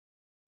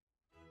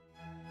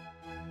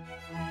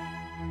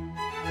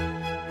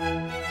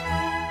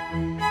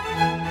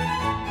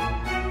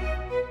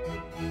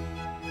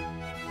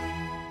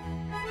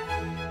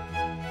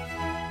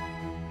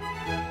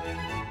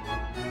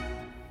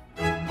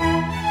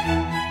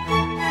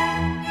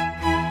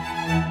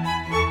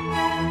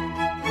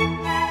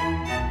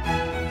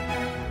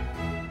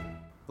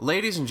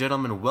Ladies and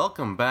gentlemen,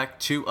 welcome back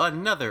to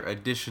another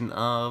edition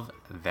of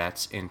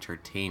That's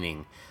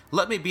Entertaining.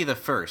 Let me be the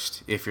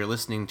first, if you're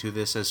listening to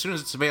this as soon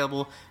as it's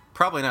available,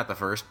 probably not the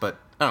first, but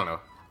I don't know.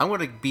 I'm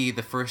going to be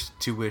the first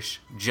to wish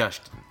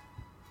Justin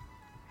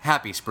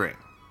happy spring.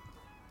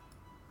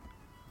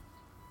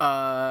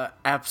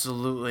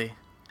 Absolutely.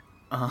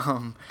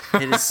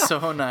 It is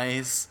so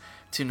nice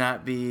to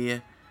not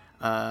be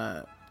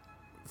huddled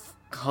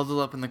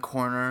up in the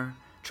corner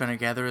trying to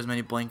gather as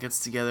many blankets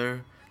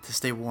together to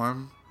stay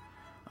warm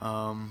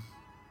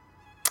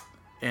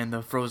in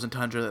the frozen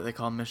tundra that they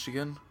call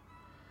Michigan.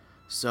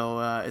 So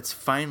it's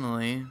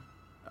finally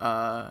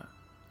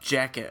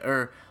jacket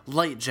or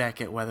light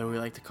jacket weather, we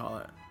like to call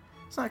it.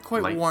 It's not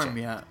quite Light warm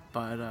jacket. yet,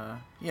 but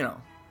you know.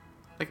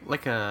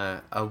 Like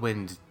a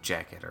wind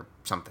jacket or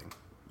something.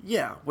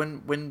 Yeah,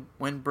 windbreaker.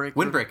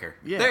 Windbreaker.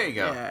 Yeah, There you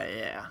go.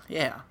 Yeah.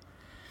 Yeah.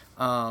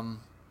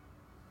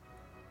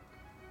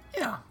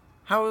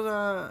 How's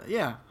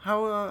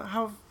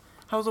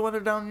the weather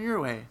down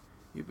your way?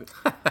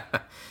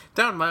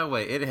 Down my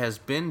way, it has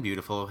been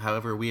beautiful.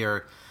 However, we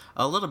are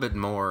a little bit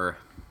more...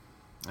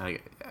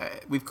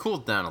 we've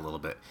cooled down a little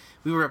bit.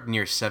 We were up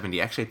near 70.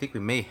 Actually, I think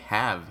we may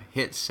have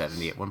hit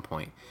 70 at one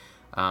point.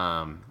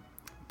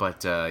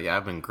 But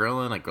I've been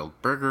grilling. I grilled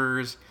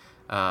burgers.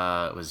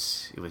 It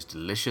was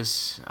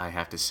delicious. I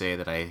have to say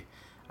that I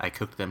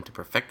cooked them to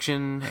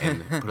perfection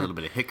and put a little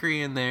bit of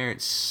hickory in there.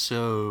 It's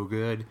so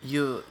good.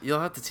 You'll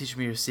have to teach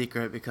me your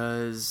secret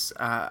because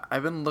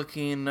I've been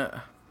looking.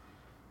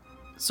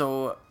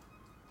 So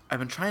I've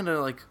been trying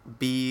to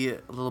be a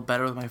little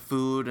better with my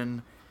food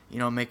and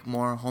make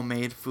more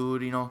homemade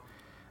food. So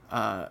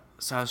I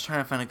was trying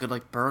to find a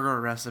good burger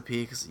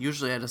recipe because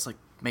usually I just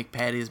make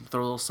patties and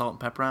throw a little salt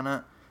and pepper on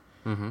it.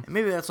 Mm-hmm. And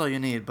maybe that's all you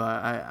need,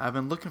 but I've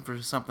been looking for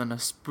something to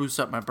spruce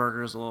up my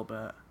burgers a little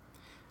bit.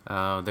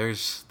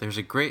 There's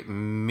a great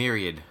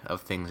myriad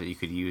of things that you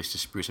could use to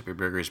spruce up your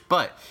burgers,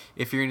 but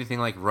if you're anything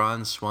like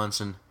Ron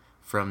Swanson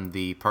from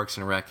the Parks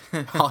and Rec,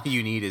 all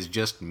you need is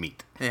just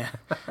meat. Yeah,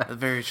 that's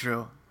very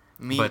true.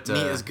 Meat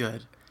is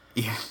good.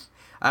 Yeah,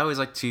 I always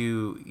like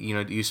to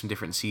use some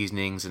different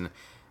seasonings, and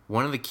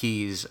one of the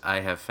keys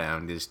I have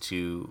found is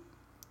to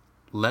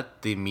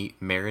let the meat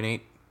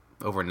marinate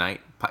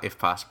overnight, if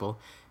possible.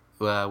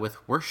 With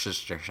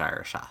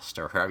Worcestershire sauce,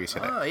 or however you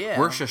say that. Oh, yeah.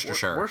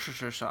 Worcestershire.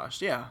 Worcestershire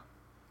sauce, yeah.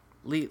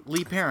 Lee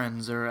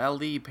Perrins or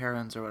L.E.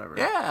 Perrins or whatever.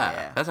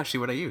 Yeah, that's actually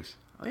what I use.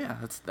 Oh, yeah,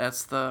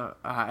 that's the...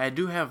 I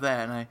do have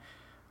that, and I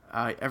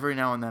every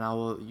now and then I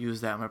will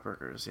use that on my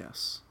burgers,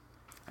 yes.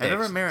 I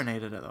never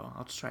marinated it, though.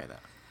 I'll just try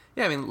that.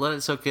 Yeah, I mean, let it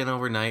soak in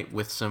overnight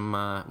with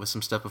some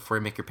stuff before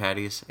you make your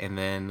patties, and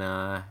then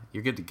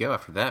you're good to go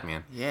after that,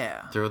 man.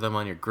 Yeah. Throw them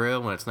on your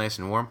grill when it's nice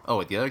and warm.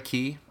 Oh, the other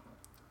key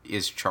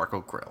is charcoal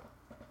grill.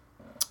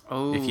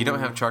 Oh. If you don't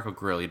have charcoal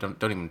grill, you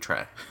don't even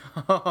try.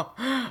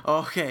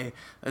 Okay.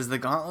 Is the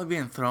gauntlet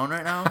being thrown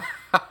right now?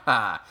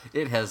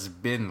 It has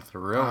been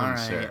thrown, All right.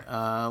 sir.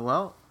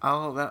 Well,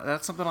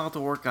 that's something I'll have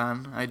to work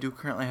on. I do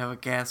currently have a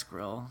gas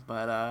grill,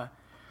 but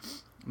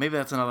maybe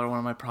that's another one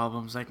of my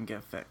problems I can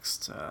get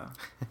fixed.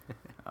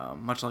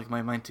 Much like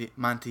my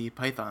Monty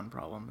Python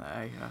problem that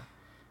I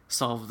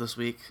solved this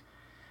week.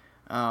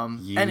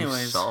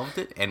 Anyways, solved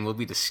it, and we'll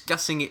be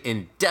discussing it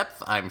in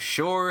depth, I'm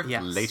sure,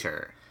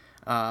 later.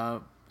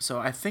 So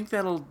I think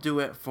that'll do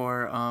it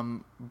for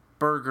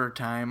burger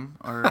time,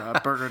 or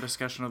burger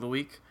discussion of the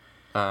week.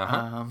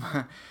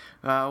 Uh-huh.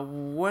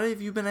 What have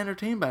you been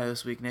entertained by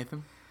this week,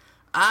 Nathan?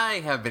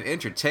 I have been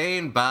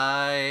entertained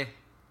by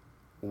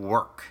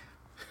work.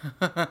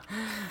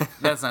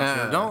 That's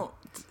not true.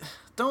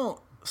 Don't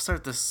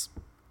start this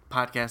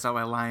podcast out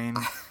by lying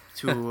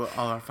to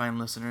all our fine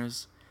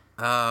listeners.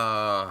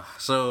 Or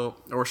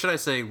should I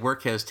say,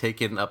 work has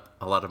taken up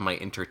a lot of my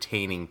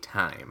entertaining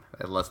time.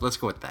 Let's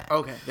go with that.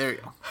 Okay, there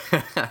you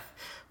go.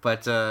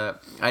 But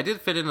I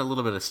did fit in a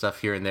little bit of stuff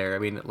here and there. I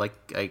mean,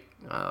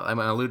 I'm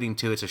alluding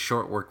to, it's a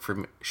short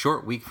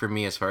week for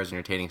me as far as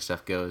entertaining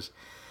stuff goes.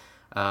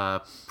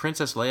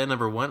 Princess Leia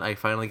 #1, I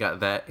finally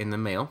got that in the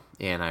mail,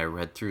 and I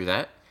read through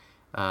that.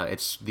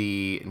 It's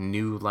the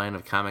new line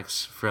of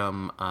comics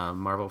from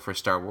Marvel for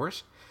Star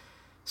Wars.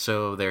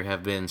 So there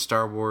have been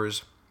Star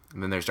Wars,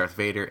 and then there's Darth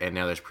Vader, and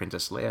now there's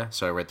Princess Leia.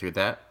 So I read through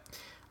that.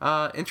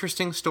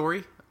 Interesting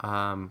story.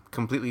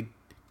 Completely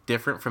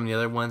different from the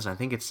other ones. I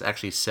think it's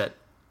actually set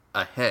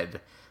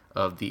ahead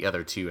of the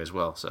other two as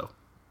well. So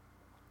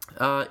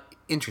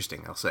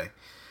interesting, I'll say.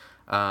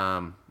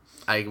 I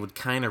would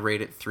kind of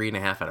rate it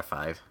 3.5 out of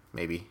 5,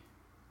 maybe,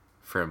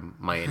 from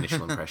my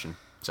initial impression.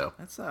 So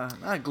that's not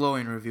a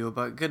glowing review,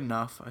 but good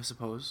enough, I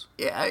suppose.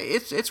 Yeah,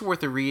 it's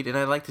worth a read, and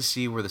I like to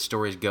see where the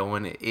story is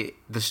going.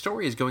 The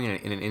story is going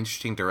in an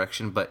interesting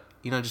direction, but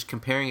just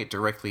comparing it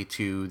directly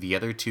to the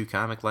other two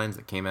comic lines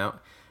that came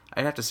out,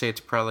 I'd have to say it's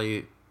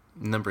probably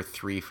number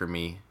 3 for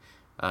me.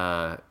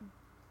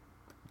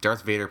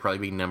 Darth Vader probably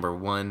being number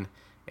 1,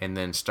 and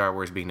then Star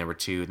Wars being number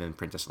 2, and then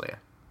Princess Leia.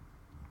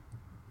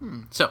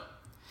 So,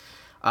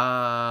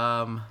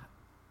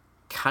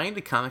 kind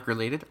of comic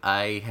related.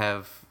 I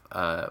have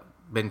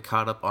been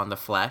caught up on The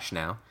Flash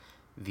now.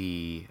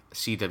 the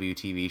CW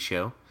TV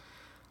show.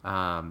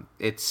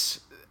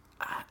 It's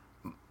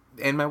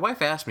and my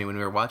wife asked me when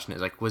we were watching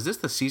it, like, was this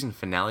the season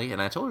finale?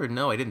 And I told her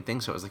no, I didn't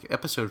think so. It was like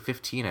episode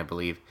 15, I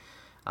believe.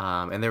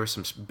 And there was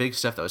some big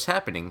stuff that was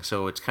happening,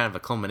 so it's kind of a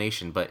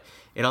culmination, but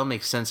it all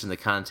makes sense in the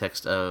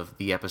context of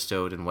the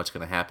episode and what's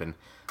going to happen.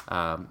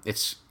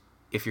 It's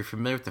if you're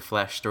familiar with the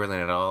Flash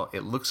storyline at all,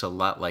 it looks a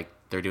lot like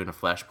they're doing a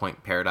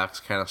Flashpoint Paradox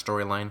kind of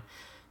storyline,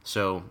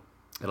 so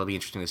it'll be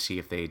interesting to see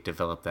if they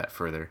develop that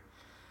further.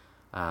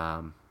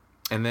 And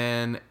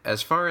then,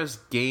 as far as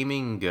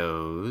gaming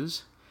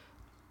goes,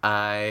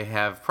 I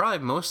have probably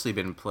mostly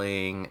been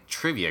playing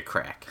Trivia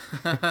Crack.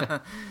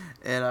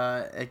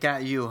 It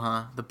got you,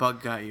 huh? The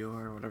bug got you,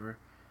 or whatever.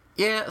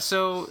 Yeah,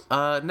 so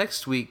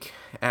next week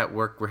at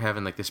work we're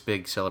having like this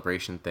big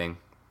celebration thing,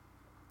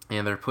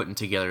 and they're putting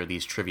together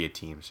these trivia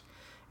teams.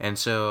 And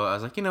so I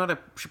was like, you know what, I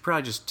should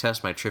probably just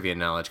test my trivia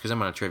knowledge because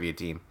I'm on a trivia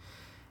team.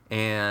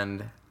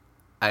 And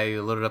I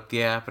loaded up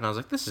the app and I was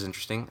like, this is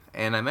interesting.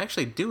 And I'm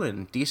actually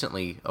doing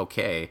decently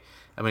okay.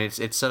 I mean,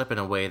 it's set up in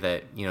a way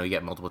that, you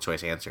get multiple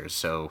choice answers.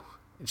 So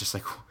it's just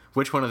like,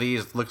 which one of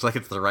these looks like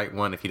it's the right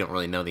one if you don't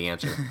really know the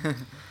answer.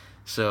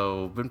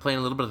 So been playing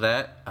a little bit of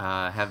that.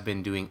 Have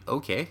been doing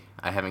okay.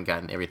 I haven't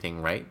gotten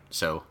everything right.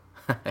 So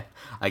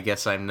I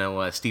guess I'm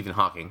no Stephen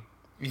Hawking.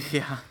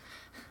 Yeah.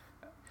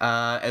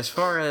 As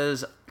far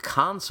as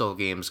console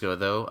games go,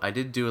 though, I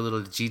did do a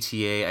little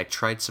GTA. I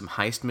tried some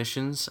heist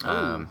missions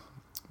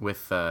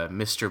with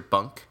Mr.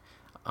 Bunk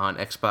on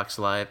Xbox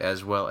Live,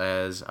 as well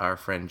as our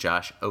friend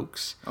Josh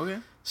Oakes. Okay.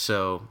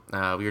 So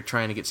we were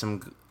trying to get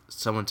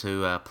someone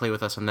to play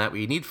with us on that.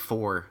 We need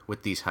 4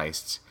 with these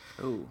heists.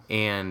 Ooh.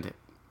 And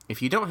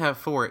if you don't have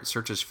 4, it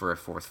searches for a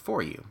 4th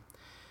for you.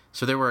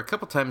 So there were a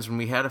couple times when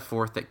we had a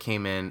 4th that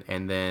came in,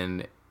 and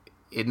then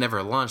it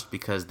never launched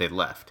because they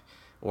left,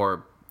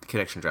 or the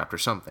connection dropped or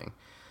something.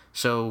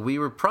 So we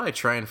were probably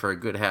trying for a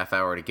good half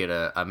hour to get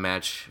a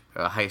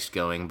heist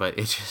going, but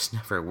it just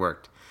never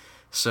worked.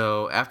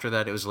 So after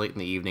that, it was late in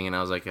the evening, and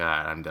I was like,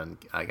 I'm done.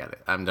 I got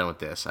it. I'm done with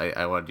this.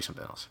 I want to do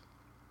something else.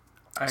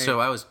 So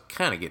I was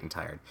kind of getting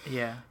tired.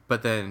 Yeah.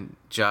 But then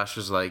Josh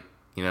was like,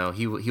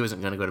 he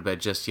wasn't going to go to bed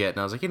just yet, and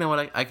I was like, you know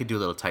what, I could do a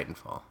little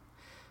Titanfall.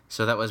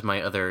 So that was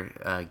my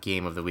other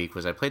game of the week,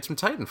 was I played some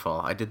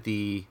Titanfall. I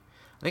think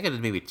I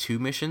did maybe 2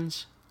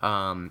 missions.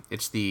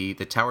 It's the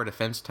tower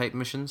defense type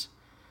missions,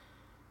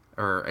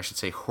 or I should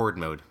say horde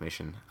mode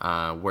mission,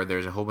 where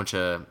there's a whole bunch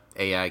of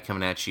AI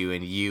coming at you,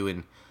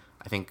 and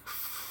I think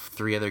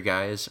 3 other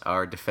guys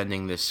are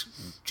defending this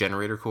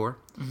generator core.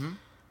 Mm-hmm.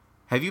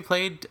 Have you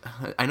played?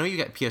 I know you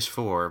got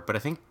PS4,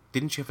 but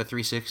didn't you have a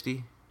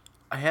 360?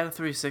 I had a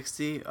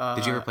 360.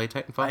 Did you ever play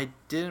Titanfall? I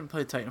didn't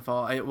play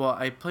Titanfall.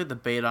 I played the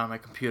beta on my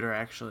computer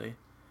actually.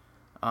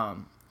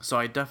 So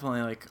I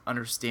definitely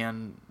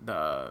understand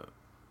the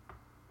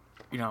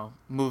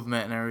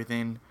movement and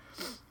everything,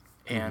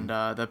 and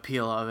the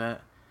appeal of it.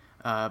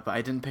 But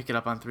I didn't pick it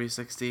up on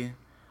 360.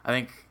 I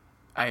think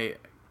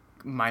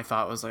my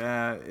thought was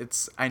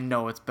I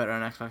know it's better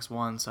on Xbox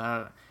One, so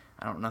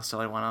I don't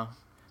necessarily want to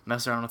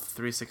mess around with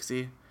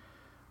 360.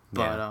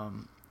 But yeah.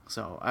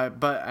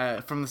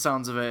 From the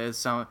sounds of it,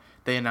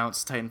 they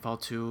announced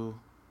Titanfall 2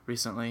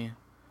 recently.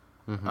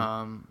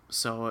 Mm-hmm.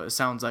 So it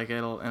sounds like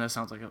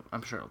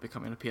I'm sure it'll be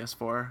coming to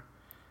PS4.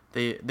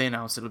 They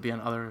announced it'll be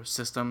on other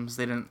systems.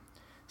 They didn't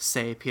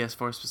say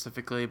PS4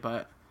 specifically,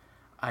 but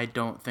I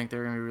don't think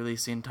they're going to be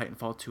releasing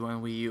Titanfall 2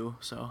 on Wii U,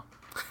 so.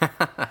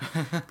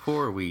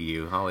 Poor Wii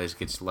U always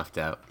gets left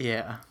out.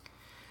 Yeah.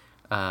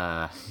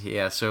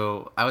 Yeah,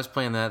 so I was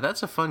playing that.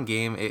 That's a fun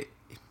game.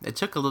 It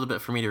took a little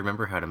bit for me to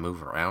remember how to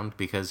move around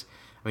because,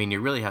 you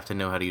really have to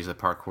know how to use the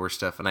parkour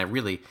stuff. And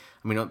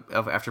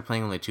after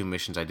playing only 2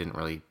 missions, I didn't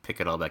really pick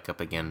it all back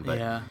up again. But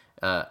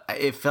yeah.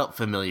 It felt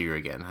familiar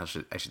again, I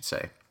should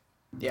say.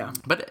 Yeah.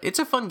 But it's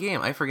a fun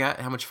game. I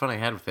forgot how much fun I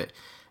had with it.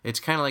 It's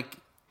kind of like,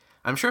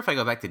 I'm sure if I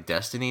go back to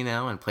Destiny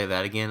now and play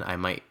that again, I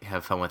might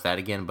have fun with that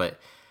again. But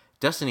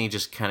Destiny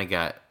just kind of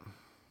got,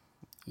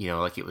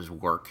 like it was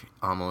work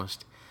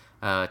almost.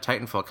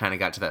 Titanfall kind of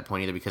got to that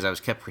point either because I was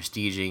kept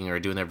prestiging or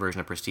doing their version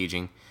of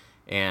prestiging.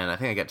 And I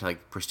think I got to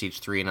Prestige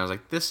 3 and I was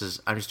like,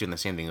 I'm just doing the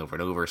same thing over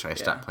and over. So I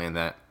stopped playing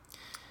that.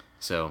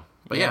 So,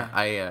 but yeah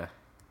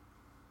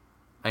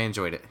I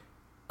enjoyed it.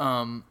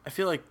 I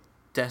feel like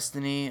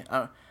Destiny,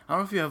 I don't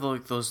know if you have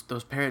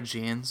those pair of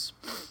jeans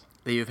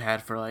that you've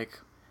had for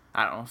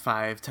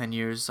 5-10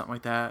 years, something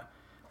like that.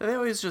 They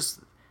always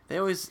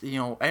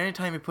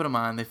anytime you put them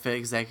on, they fit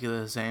exactly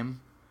the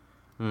same.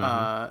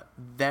 Mm-hmm.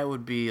 That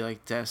would be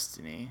like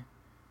Destiny.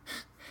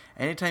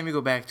 Anytime you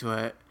go back to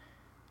it,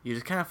 you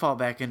just kind of fall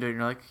back into it and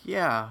you're like,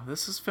 yeah,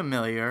 this is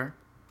familiar.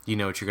 You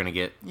know what you're going to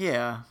get.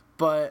 Yeah,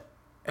 but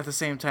at the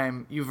same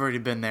time, you've already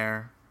been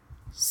there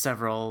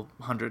several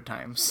hundred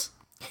times.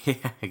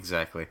 Yeah,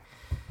 exactly.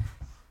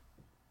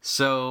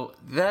 So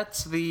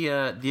that's the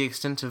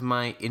extent of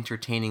my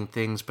entertaining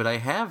things, but I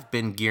have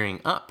been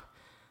gearing up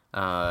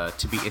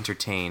to be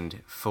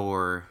entertained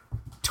for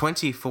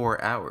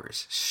 24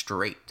 hours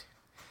straight.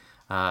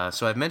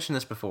 So I've mentioned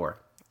this before,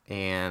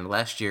 and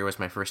last year was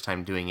my first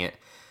time doing it.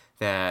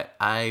 that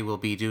I will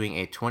be doing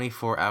a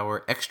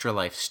 24-hour Extra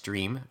Life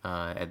stream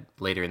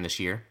later in this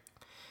year.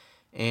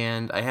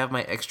 And I have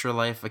my Extra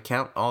Life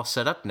account all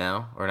set up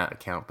now, or not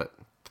account, but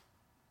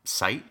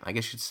site, I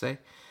guess you'd say.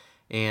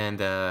 And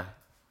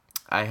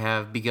I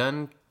have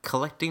begun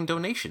collecting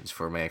donations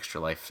for my Extra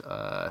Life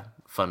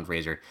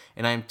fundraiser,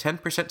 and I'm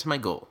 10% to my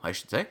goal, I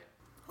should say.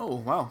 Oh,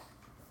 wow.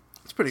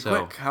 It's pretty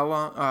quick. How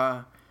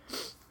long?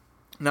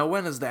 Now,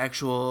 when is the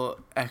actual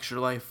Extra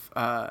Life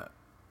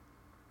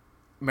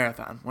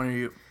marathon?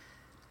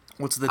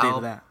 What's the date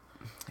of that?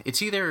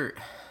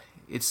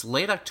 It's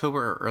late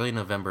October or early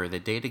November. The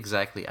date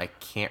exactly, I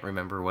can't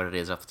remember what it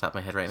is off the top of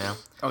my head right now.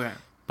 Okay.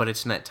 But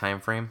it's in that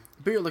time frame.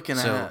 But you're looking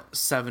at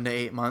 7 to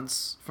 8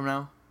 months from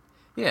now?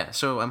 Yeah,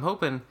 so I'm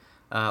hoping,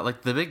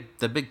 like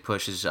the big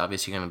push is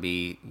obviously going to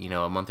be,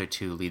 a month or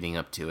two leading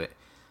up to it.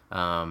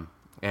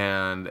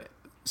 And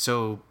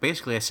so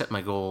basically I set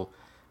my goal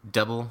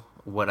double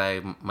what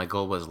my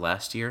goal was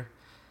last year.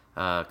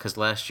 Because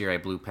last year I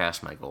blew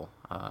past my goal.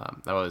 I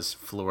was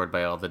floored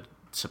by all the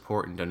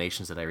support and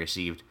donations that I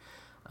received.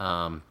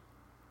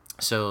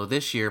 So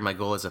this year my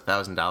goal is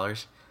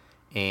 $1,000,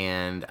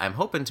 and I'm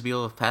hoping to be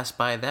able to pass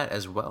by that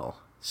as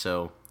well.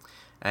 So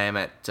I am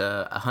at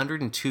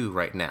 102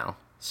 right now.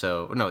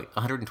 So no,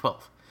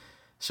 112.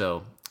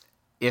 So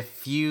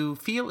if you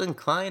feel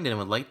inclined and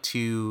would like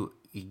to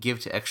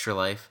give to Extra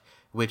Life,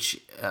 which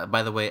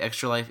by the way,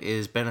 Extra Life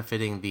is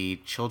benefiting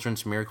the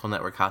Children's Miracle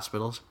Network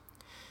hospitals.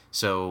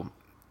 So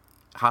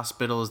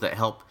hospitals that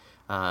help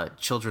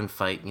children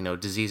fight,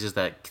 diseases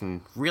that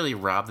can really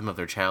rob them of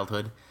their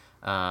childhood,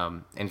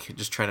 and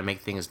just try to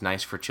make things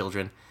nice for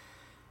children.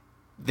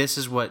 This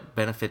is what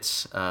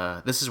benefits.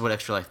 This is what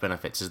Extra Life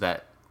benefits, is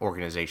that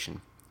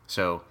organization.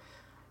 So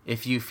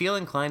if you feel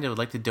inclined and would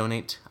like to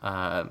donate,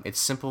 it's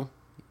simple.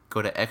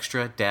 Go to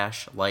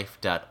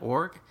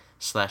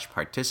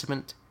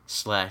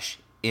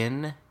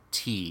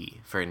extra-life.org/participant/NT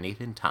for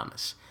Nathan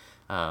Thomas,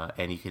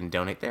 and you can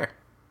donate there.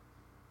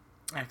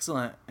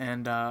 Excellent.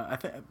 And I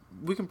think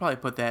we can probably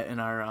put that in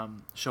our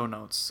show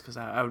notes, because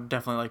I would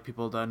definitely like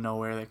people to know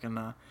where they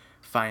can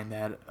find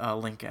that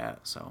link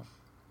at. So.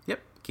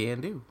 Yep, can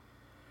do.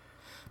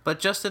 But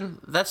Justin,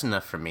 that's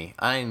enough for me.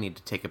 I need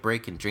to take a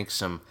break and drink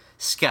some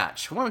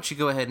scotch. Why don't you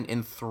go ahead and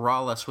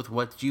enthrall us with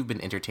what you've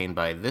been entertained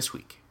by this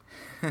week?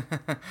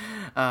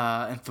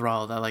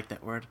 Enthralled, I like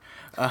that word.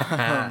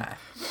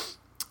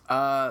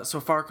 So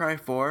Far Cry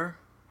 4,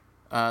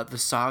 the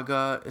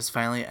saga is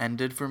finally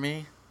ended for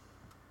me.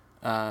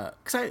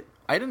 Cause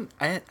I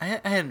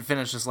hadn't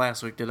finished this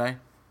last week, did I?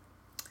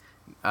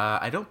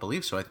 I don't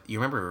believe so. You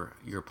remember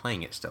you're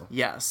playing it still?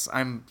 Yes,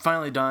 I'm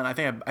finally done. I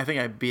think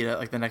I beat it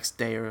like the next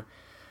day, or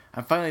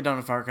I'm finally done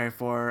with Far Cry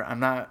 4. I'm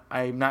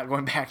not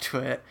going back to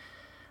it.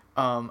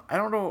 I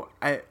don't know.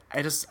 I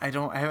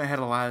haven't had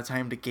a lot of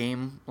time to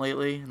game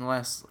lately in the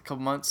last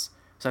couple months,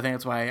 so I think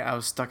that's why I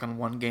was stuck on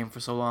one game for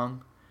so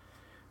long.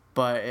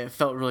 But it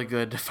felt really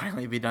good to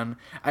finally be done.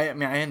 I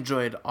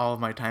enjoyed all of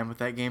my time with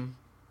that game.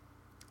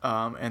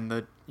 And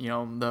the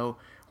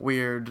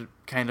weird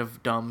kind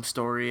of dumb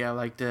story, I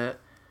liked it.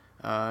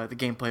 The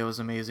gameplay was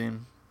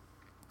amazing.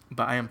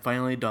 But I am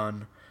finally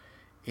done,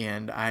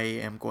 and I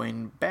am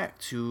going back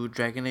to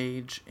Dragon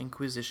Age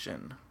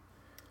Inquisition.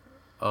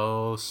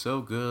 Oh,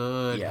 so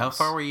good. Yes. How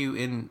far were you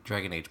in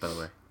Dragon Age, by the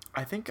way?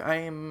 I think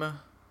I'm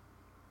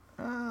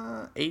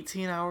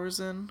 18 hours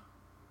in.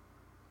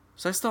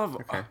 So I still have...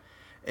 Okay.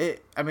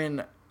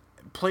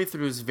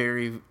 Playthroughs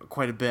vary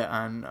quite a bit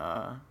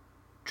on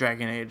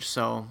Dragon Age,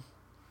 so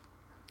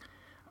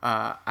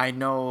I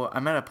know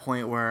I'm at a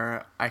point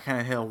where I kind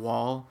of hit a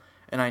wall,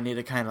 and I need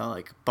to kind of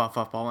like buff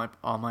up all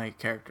my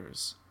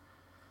characters.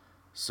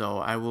 So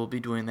I will be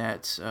doing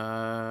that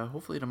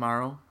hopefully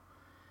tomorrow.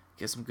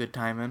 Get some good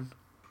time in.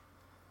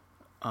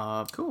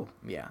 Cool.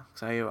 Yeah,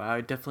 because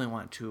I definitely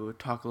want to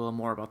talk a little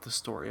more about the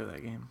story of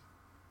that game.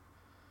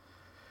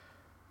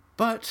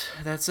 But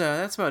that's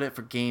about it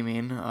for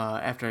gaming.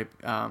 After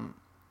I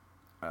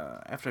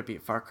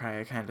beat Far Cry,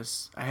 I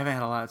haven't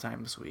had a lot of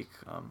time this week.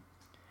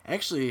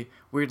 Actually,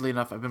 weirdly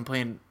enough, I've been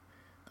playing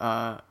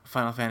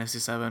Final Fantasy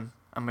VII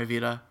on my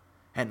Vita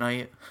at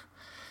night.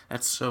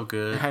 That's so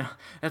good.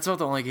 That's about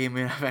the only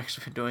gaming I've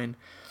actually been doing.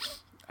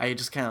 I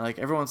just kind of like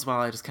every once in a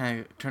while I just kind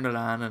of turn it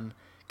on and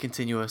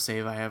continue a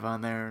save I have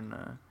on there,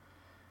 and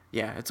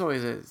yeah,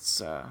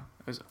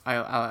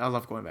 I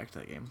love going back to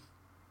that game.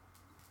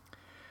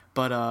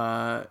 But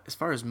as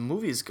far as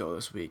movies go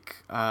this week,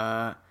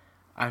 I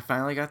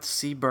finally got to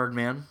see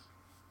Birdman.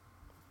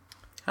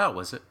 How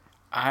was it?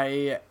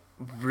 I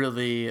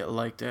really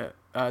liked it.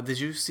 Did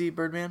you see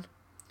Birdman?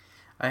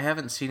 I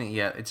haven't seen it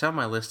yet. It's on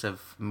my list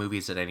of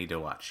movies that I need to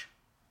watch.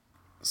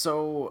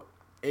 So,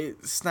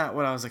 it's not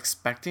what I was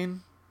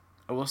expecting.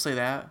 I will say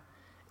that.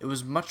 It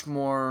was much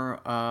more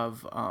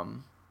of I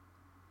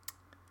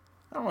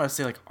don't want to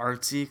say like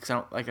artsy, because I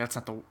don't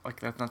like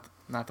that's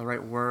not the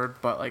right word,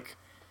 but like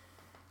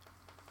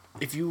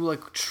if you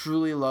like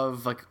truly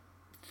love like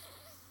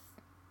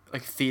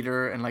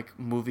theater and like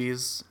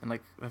movies and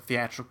like the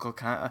theatrical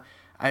kind,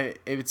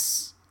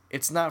 it's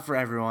not for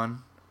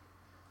everyone.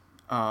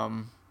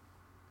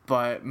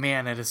 but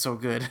man, it is so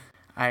good.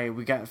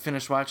 We got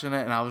finished watching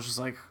it, and I was just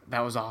like, that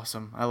was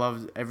awesome. I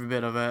loved every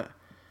bit of it.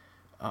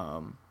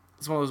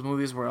 It's one of those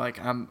movies where like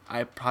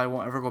I probably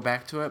won't ever go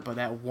back to it, but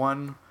that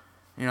one,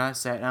 I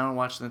sat down and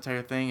watched the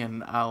entire thing,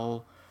 and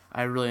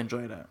I really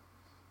enjoyed it.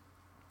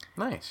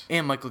 Nice.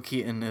 And Michael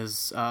Keaton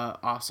is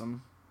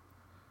awesome.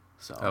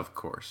 So Of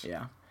course.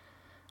 yeah,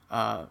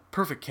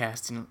 perfect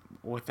casting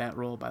with that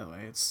role. By the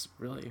way, it's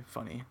really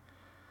funny.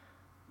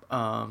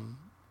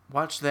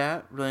 Watched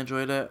that, really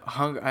enjoyed it.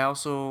 I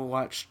also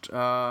watched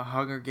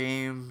Hunger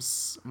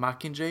Games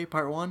Mockingjay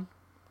Part 1.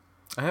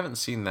 I haven't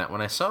seen that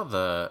one. I saw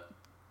the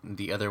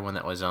other one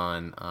that was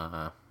on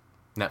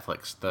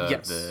Netflix.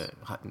 Yes. The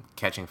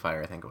Catching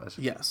Fire, I think it was.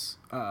 Yes.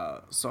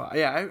 So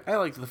yeah, I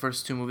liked the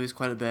first two movies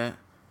quite a bit.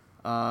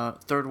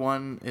 Third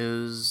one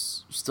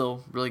is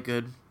still really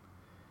good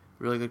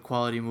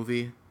quality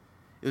movie.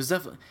 It was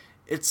definitely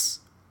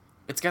it's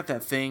got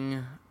that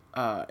thing.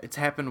 It's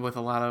happened with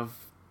a lot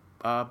of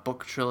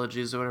book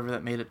trilogies or whatever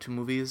that made it to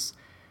movies,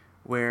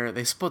 where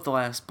they split the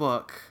last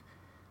book,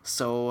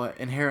 so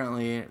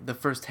inherently the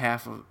first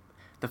half of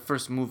the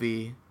first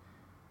movie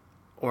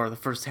or the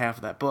first half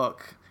of that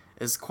book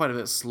is quite a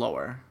bit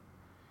slower,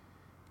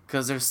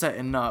 because they're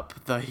setting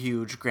up the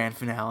huge grand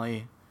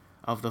finale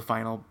of the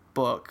final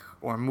book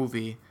or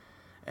movie,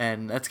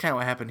 and that's kind of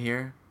what happened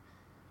here,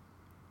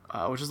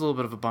 which is a little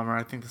bit of a bummer.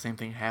 I think the same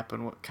thing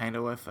happened kind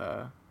of with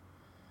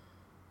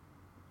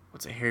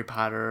Harry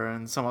Potter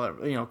and some other,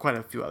 quite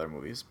a few other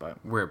movies, but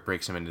Where it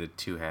breaks them into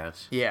two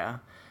halves. yeah,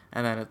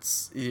 and then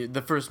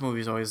the first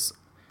movie is always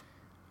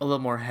a little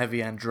more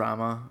heavy on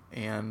drama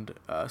and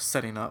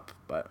setting up,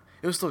 but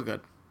it was still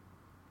good.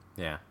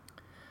 Yeah.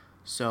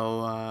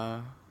 So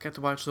got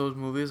to watch those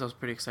movies. I was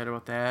pretty excited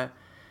about that,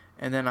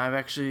 and then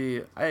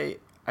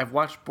I've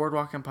watched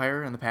Boardwalk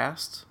Empire in the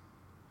past.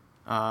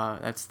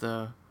 That's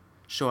the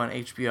show on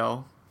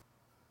HBO,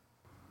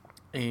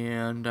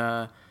 and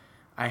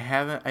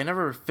I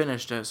never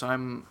finished it, so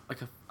I'm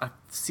like a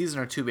season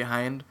or two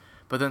behind.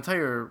 But the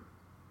entire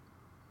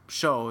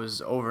show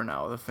is over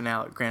now. The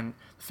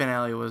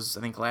finale was,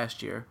 I think,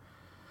 last year,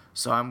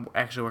 so I'm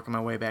actually working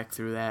my way back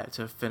through that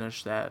to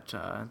finish that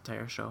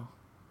entire show.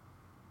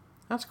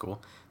 That's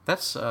cool.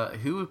 That's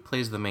who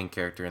plays the main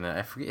character in that?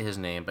 I forget his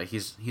name, but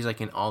he's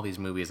like in all these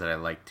movies that I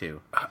like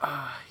too.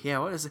 Yeah,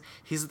 what is it?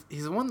 He's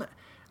the one that,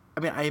 I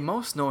mean, I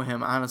most know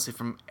him honestly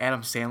from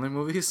Adam Sandler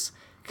movies,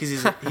 because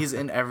he's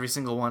in every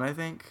single one, I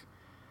think.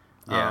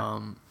 Yeah.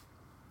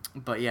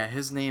 But yeah,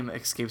 his name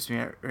escapes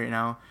me right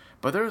now.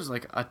 But there's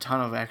like a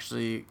ton of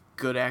actually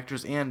good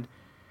actors, and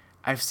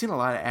I've seen a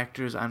lot of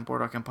actors on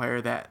Boardwalk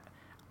Empire that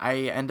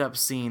I end up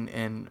seeing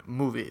in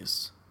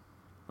movies.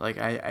 Like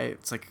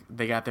it's like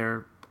they got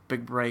their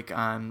big break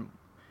on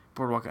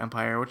Boardwalk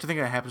Empire, which I think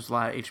that happens with a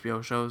lot of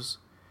HBO shows.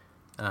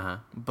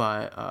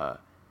 But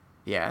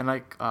yeah, and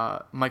like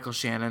Michael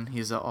Shannon,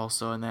 he's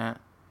also in that.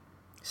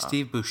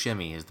 Steve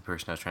Buscemi is the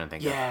person I was trying to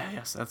think of. Yeah,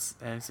 yes,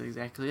 that's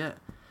exactly it.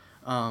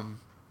 And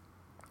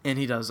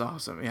he does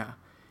awesome. Yeah,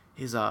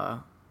 he's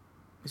one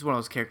of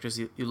those characters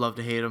you love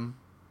to hate him,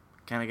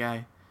 kind of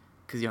guy,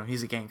 because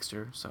he's a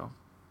gangster. So.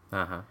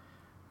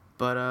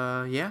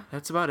 But yeah,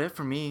 that's about it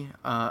for me.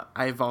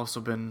 I've also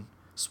been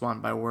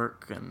swamped by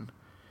work and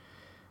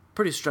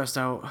pretty stressed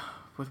out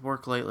with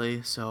work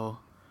lately. So,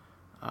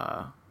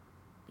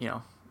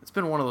 it's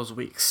been one of those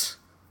weeks.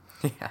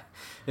 Yeah,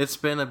 it's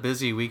been a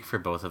busy week for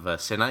both of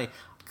us, and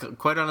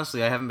quite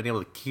honestly, I haven't been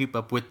able to keep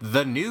up with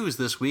the news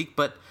this week,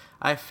 but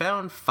I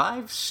found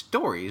 5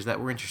 stories that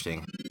were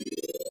interesting.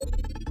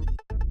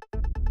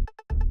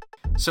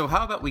 So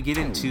how about we get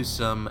into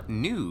some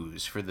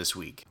news for this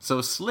week?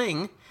 So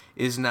Sling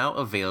is now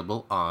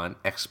available on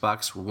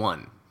Xbox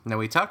One. Now,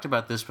 we talked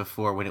about this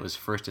before when it was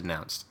first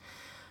announced.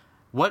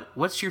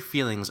 What's your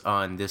feelings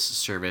on this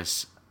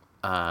service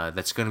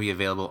that's going to be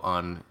available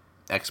on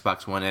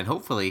Xbox One and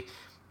hopefully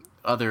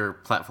other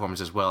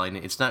platforms as well? And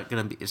it's not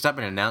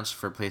been announced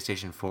for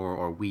PlayStation 4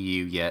 or Wii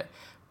U yet,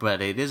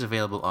 but it is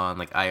available on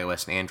like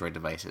iOS and Android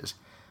devices.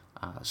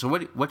 So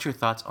what's your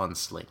thoughts on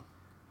Sling?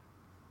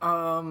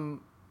 I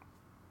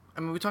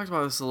mean, we talked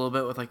about this a little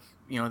bit with like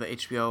the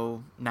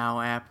HBO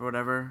Now app or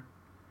whatever.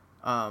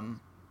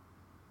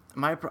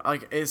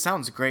 It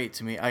sounds great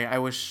to me. I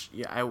wish,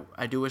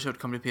 I do wish it would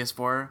come to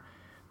PS4,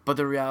 but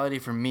the reality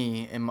for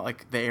me in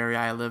like the area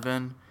I live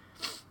in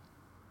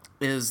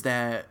is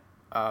that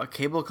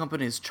cable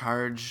companies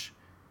charge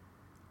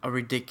a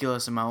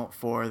ridiculous amount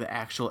for the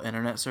actual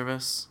internet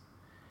service,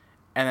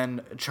 and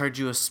then charge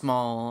you a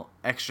small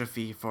extra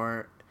fee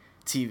for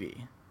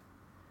TV.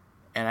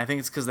 And I think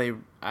it's because I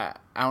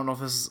don't know if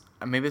this is,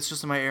 maybe it's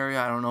just in my area,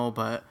 I don't know,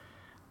 but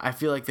I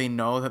feel like they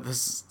know that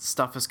this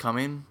stuff is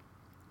coming.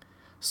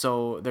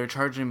 So they're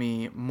charging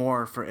me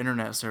more for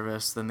internet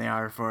service than they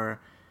are for,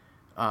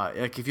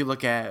 like if you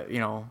look at,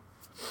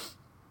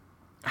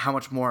 how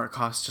much more it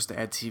costs just to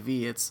add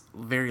TV, it's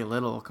very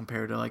little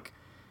compared to like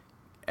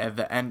at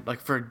the end, like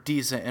for a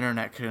decent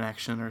internet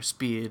connection or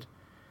speed,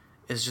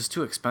 it's just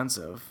too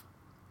expensive.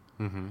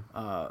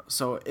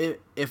 So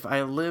if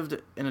I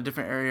lived in a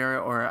different area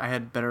or I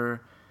had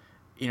better,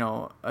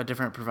 a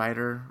different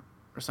provider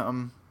or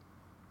something,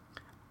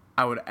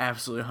 I would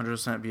absolutely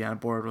 100% be on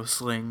board with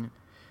Sling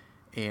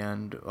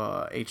and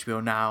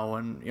HBO Now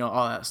and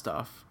all that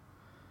stuff.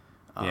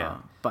 Yeah.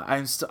 But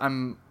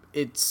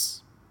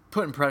it's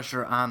putting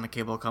pressure on the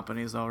cable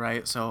companies though,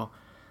 right? So,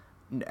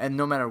 and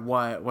no matter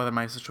what, whether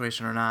my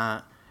situation or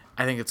not,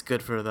 I think it's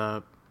good for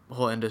the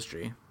whole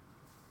industry.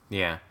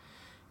 Yeah.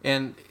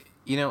 And,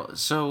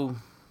 so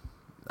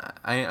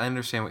I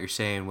understand what you're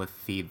saying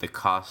with the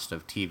cost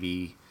of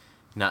TV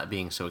not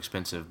being so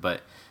expensive,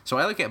 but so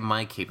I look at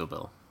my cable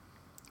bill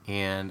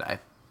and I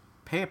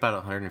pay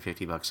about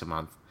 $150 a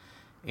month,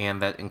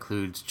 and that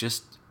includes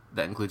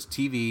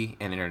TV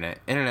and internet.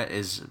 Internet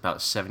is about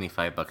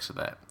 $75 of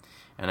that,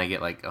 and I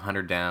get like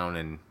 100 down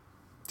and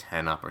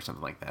 10 up or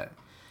something like that.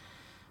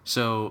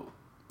 So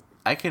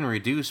I can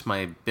reduce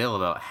my bill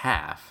about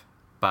half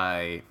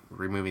by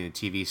removing the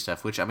TV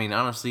stuff, which, I mean,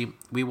 honestly,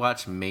 we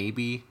watch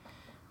maybe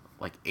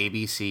like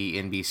ABC,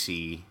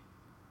 NBC,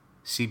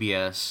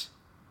 CBS,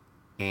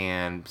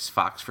 and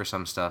Fox for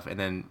some stuff, and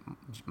then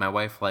my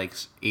wife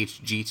likes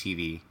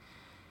HGTV,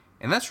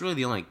 and that's really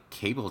the only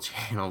cable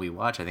channel we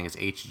watch. I think it's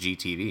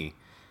HGTV.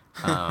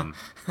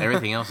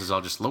 Everything else is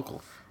all just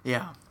local.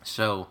 Yeah.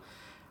 So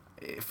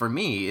for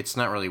me, it's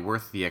not really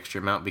worth the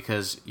extra amount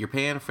because you're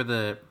paying for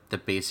the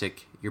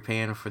basic, you're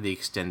paying for the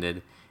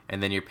extended,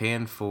 and then you're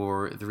paying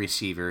for the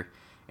receiver,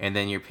 and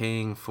then you're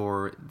paying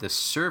for the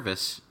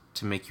service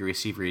to make your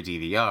receiver a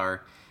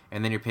DVR,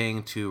 and then you're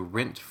paying to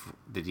rent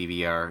the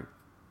DVR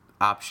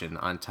option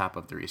on top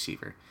of the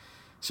receiver.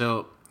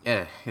 So,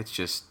 it's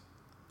just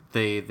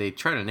they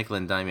try to nickel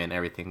and dime in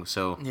everything.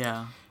 So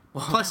Yeah.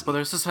 Well, plus,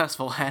 they're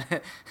successful at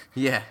it.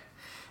 yeah.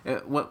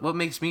 What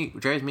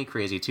drives me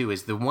crazy too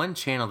is the one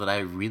channel that I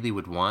really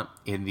would want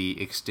in the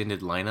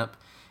extended lineup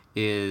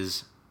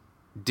is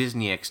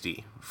Disney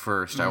XD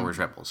for Star Wars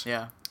Rebels.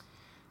 Yeah.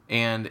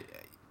 And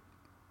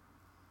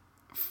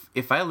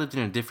if I lived in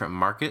a different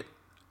market,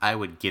 I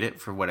would get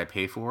it for what I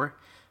pay for,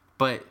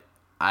 but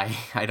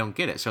I don't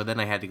get it. So then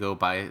I had to go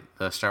buy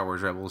the Star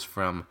Wars Rebels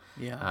from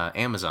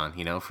Amazon,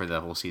 for the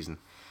whole season.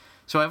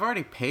 So I've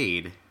already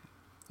paid,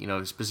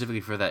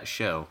 specifically for that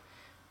show.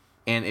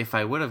 And if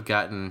I would have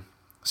gotten,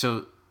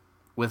 so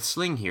with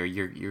Sling here,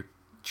 you're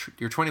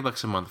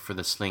 $20 a month for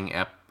the Sling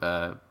app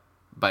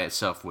by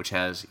itself, which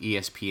has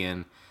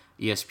ESPN,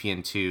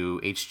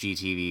 ESPN2,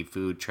 HGTV,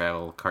 Food,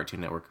 Travel,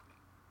 Cartoon Network,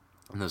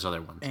 and those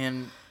other ones.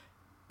 And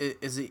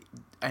is it?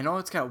 I know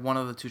it's got one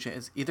of the two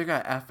channels. It's either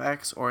got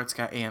FX or it's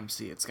got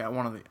AMC. It's got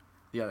one of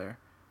the other.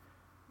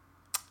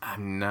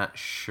 I'm not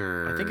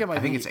sure. I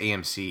think it's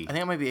AMC. I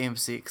think it might be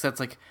AMC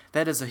because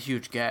that is a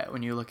huge get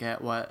when you look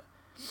at what.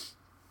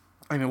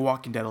 I mean,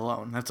 Walking Dead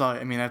alone. That's all.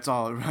 I mean, that's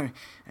all. Right?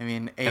 I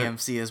mean,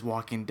 AMC is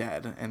Walking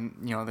Dead, and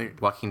they.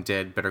 Walking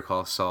Dead, Better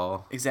Call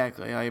Saul.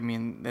 Exactly. I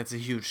mean, that's a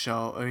huge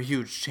show, a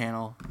huge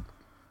channel.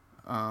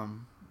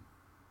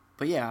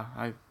 But yeah.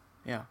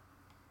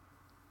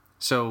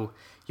 So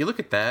you look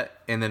at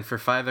that, and then for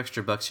 $5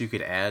 extra, you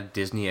could add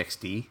Disney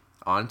XD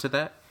onto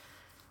that.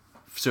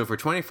 So for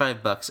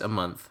 $25 a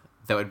month,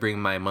 that would bring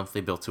my monthly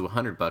bill to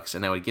 $100,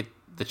 and I would get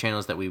the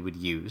channels that we would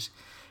use.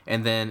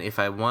 And then if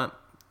I want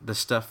the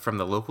stuff from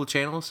the local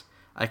channels,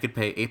 I could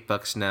pay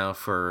 $8 now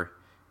for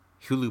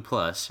Hulu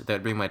Plus. That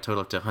would bring my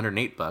total up to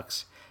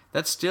 $108.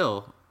 That's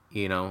still,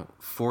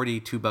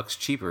 $42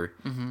 cheaper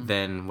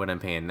than what I'm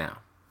paying now.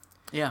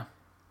 Yeah.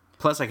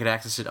 Plus, I could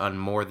access it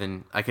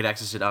on I could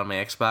access it on my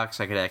Xbox.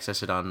 I could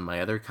access it on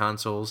my other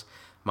consoles,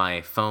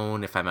 my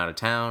phone if I'm out of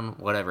town,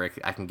 whatever.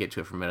 I can get to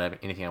it from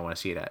anything I want to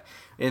see it at,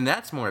 and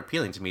that's more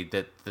appealing to me.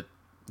 That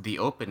the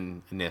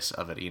openness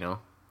of it,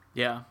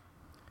 Yeah.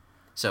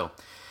 So,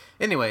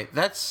 anyway,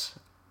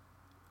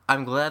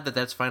 I'm glad that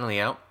that's finally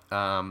out.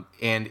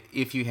 And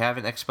if you have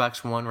an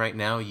Xbox One right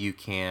now, you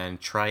can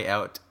try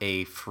out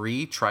a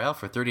free trial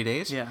for 30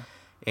 days. Yeah.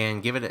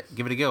 And give it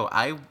a go.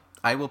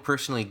 I will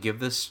personally give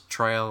this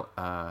trial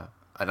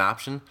an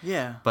option.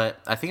 Yeah. But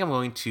I think I'm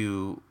going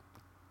to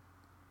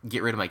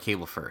get rid of my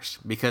cable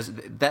first because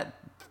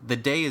the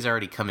day is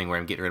already coming where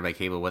I'm getting rid of my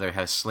cable, whether it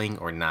has Sling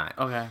or not.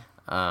 Okay.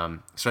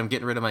 So I'm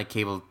getting rid of my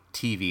cable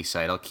TV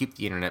site. I'll keep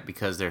the internet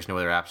because there's no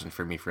other option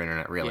for me for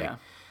internet really. Yeah.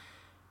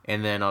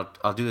 And then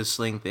I'll do the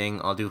Sling thing.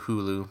 I'll do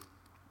Hulu,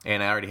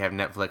 and I already have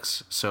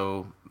Netflix.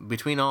 So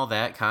between all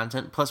that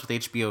content, plus with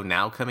HBO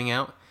Now coming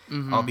out,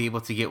 I'll be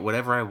able to get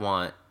whatever I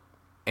want,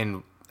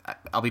 and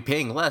I'll be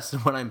paying less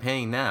than what I'm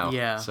paying now.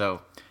 Yeah.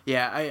 So.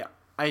 Yeah,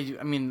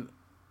 I mean,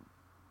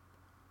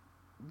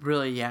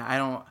 really, yeah, I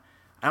don't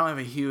have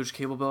a huge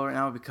cable bill right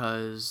now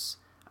because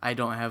I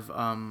don't have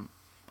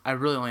I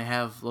really only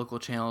have local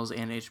channels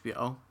and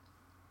HBO.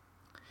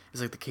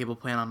 It's like the cable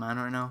plan I'm on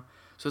right now.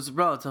 So it's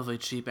relatively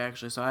cheap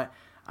actually. So I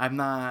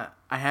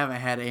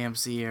haven't had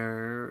AMC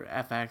or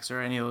FX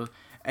or any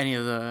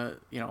of the,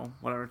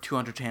 whatever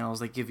 200 channels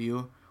they give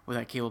you with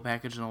that cable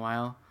package in a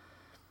while.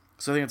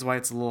 So I think that's why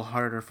it's a little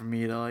harder for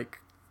me to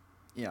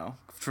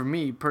for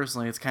me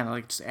personally, it's kind of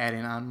like just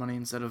adding on money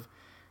instead of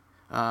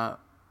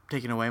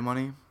taking away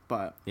money.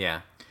 But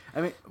Yeah.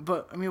 I mean,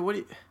 what do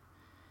you,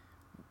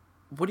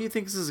 what do you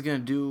think this is gonna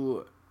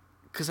do?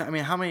 Because I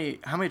mean, how many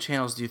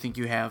channels do you think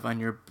you have on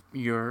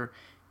your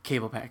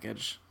cable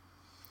package?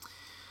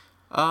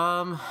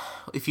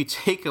 If you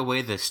take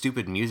away the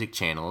stupid music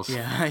channels,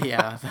 Yeah,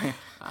 yeah,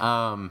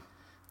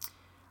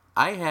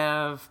 I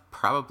have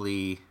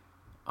probably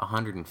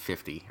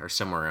 150 or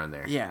somewhere around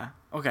there. yeah.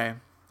 Okay,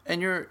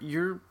 and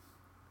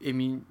I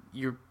mean,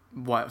 you're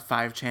what,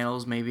 5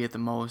 channels maybe at the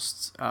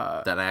most?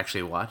 That I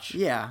actually watch.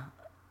 Yeah,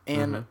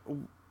 and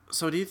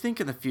so do you think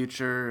in the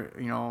future, I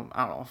don't know,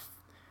 a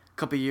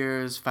couple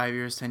years, 5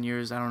 years, 10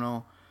 years, I don't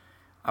know,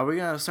 are we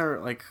gonna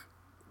start like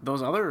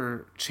those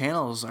other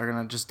channels are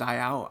gonna just die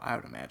out? I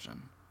would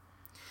imagine.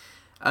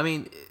 I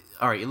mean,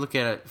 all right, you look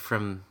at it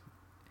from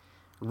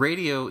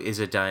radio is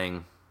a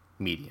dying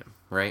medium,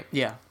 right?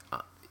 Yeah.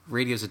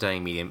 Radio is a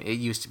dying medium. It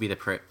used to be the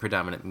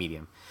predominant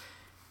medium.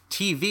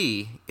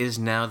 TV is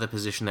now the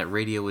position that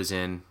radio was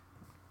in,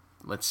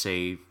 let's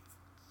say,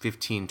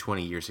 15,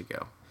 20 years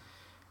ago.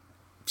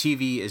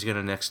 TV is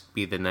going to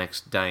be the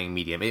next dying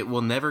medium. It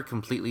will never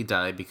completely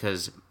die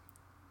because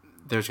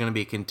there's going to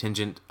be a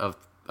contingent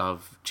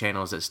of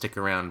channels that stick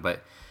around,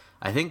 but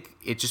I think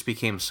it just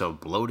became so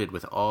bloated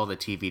with all the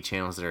TV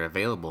channels that are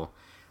available.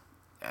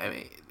 I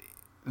mean,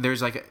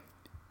 there's like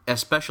a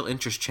special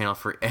interest channel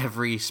for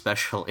every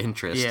special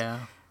interest. Yeah.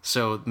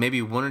 So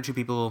maybe 1 or 2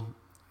 people,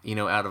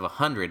 out of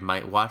 100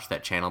 might watch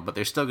that channel, but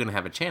they're still going to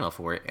have a channel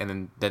for it,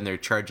 and then they're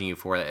charging you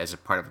for it as a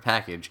part of a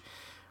package.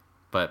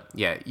 But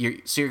yeah,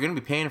 you're going to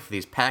be paying for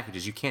these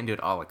packages. You can't do it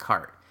a la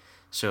carte.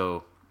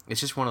 So it's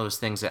just one of those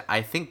things that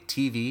I think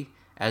TV,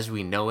 as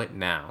we know it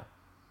now,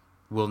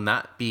 will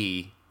not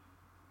be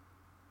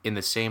in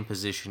the same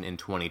position in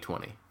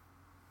 2020.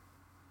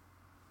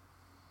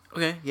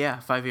 Okay, yeah,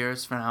 5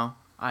 years for now.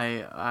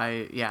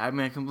 I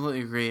mean, I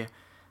completely agree.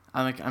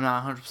 I'm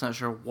not 100%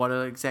 sure what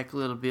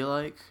exactly it'll be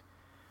like.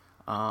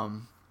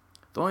 The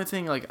only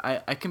thing, like,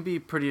 I can be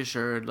pretty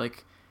assured,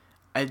 like,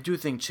 I do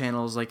think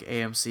channels like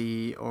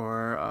AMC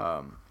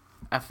or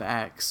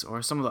FX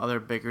or some of the other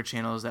bigger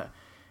channels that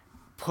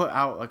put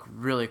out, like,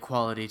 really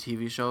quality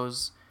TV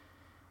shows,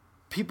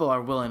 people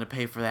are willing to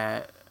pay for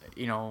that,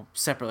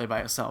 separately by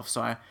itself.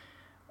 So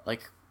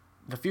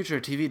the future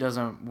of TV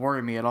doesn't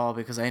worry me at all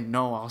because I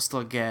know I'll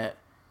still get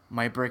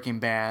my Breaking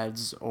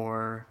Bads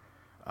or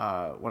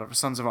whatever,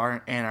 Sons of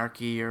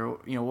Anarchy or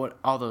what,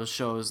 all those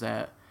shows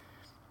that,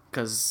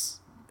 because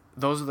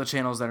those are the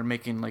channels that are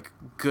making like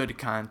good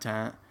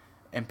content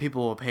and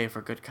people will pay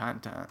for good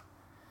content.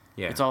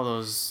 Yeah, it's all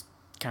those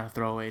kind of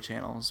throwaway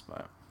channels.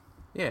 But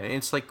yeah,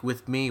 it's like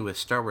with me with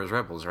Star Wars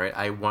Rebels, right?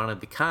 I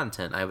wanted the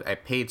content. I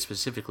paid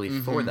specifically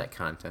for that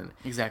content.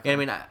 Exactly.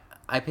 And I mean,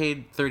 I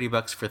paid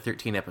 $30 for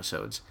 13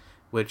 episodes,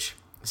 which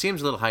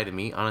seems a little high to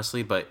me,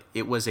 honestly, but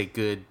it was a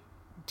good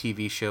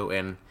TV show,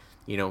 and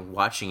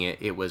watching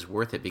it was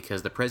worth it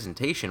because the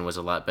presentation was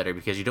a lot better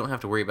because you don't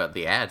have to worry about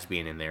the ads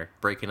being in there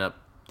breaking up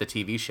the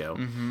TV show,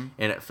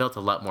 and it felt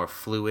a lot more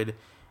fluid,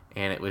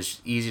 and it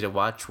was easy to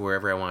watch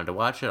wherever I wanted to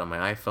watch it, on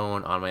my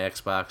iPhone, on my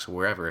Xbox,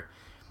 wherever,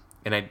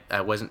 and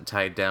I wasn't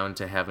tied down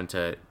to having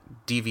to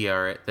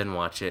DVR it, then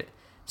watch it,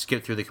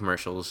 skip through the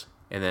commercials,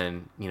 and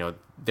then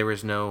it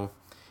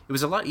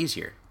was a lot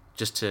easier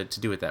just to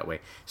do it that way.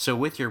 So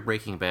with your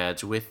Breaking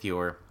Bads, with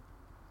your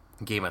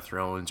Game of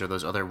Thrones, or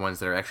those other ones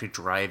that are actually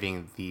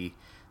driving the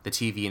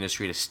TV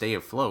industry to stay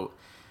afloat,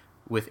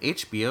 with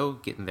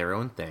HBO getting their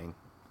own thing,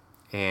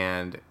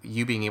 and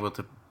you being able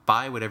to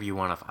buy whatever you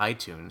want off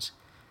iTunes,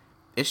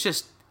 it's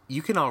just,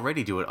 you can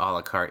already do it a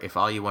la carte if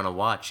all you want to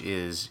watch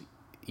is,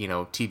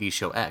 TV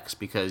show X,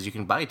 because you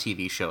can buy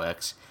TV show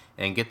X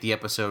and get the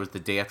episodes the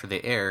day after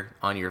they air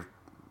on your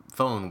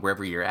phone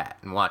wherever you're at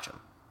and watch them.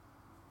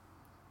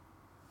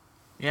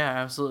 Yeah,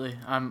 absolutely.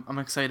 I'm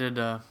excited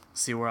to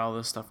see where all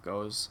this stuff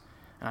goes,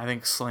 and I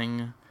think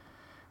Sling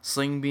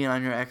being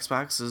on your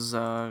Xbox is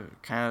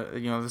kind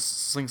of this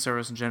Sling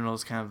service in general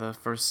is kind of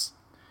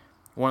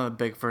one of the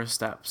big first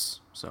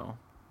steps. So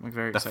I'm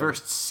very excited. The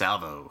first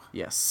salvo.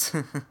 Yes.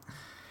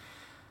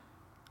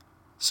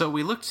 So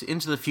we looked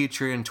into the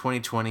future in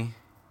 2020,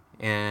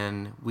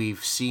 and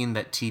we've seen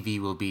that TV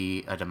will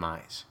be a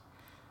demise.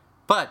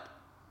 But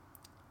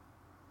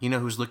you know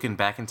who's looking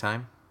back in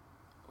time?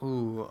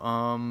 Ooh,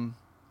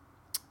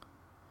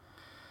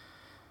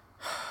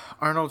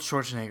 Arnold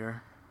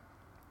Schwarzenegger.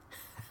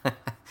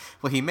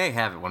 Well, he may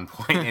have at one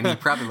point, and he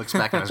probably looks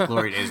back on his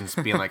glory days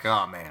and being like,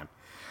 "Oh man,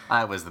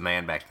 I was the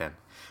man back then."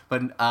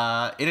 But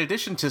in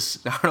addition to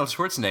Arnold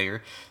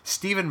Schwarzenegger,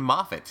 Stephen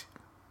Moffat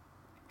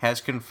has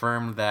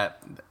confirmed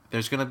that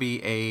there's going to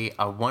be a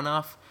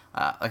one-off,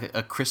 like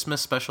a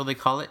Christmas special, they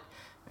call it,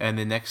 and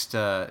the next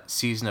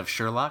season of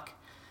Sherlock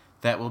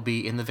that will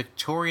be in the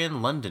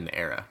Victorian London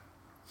era.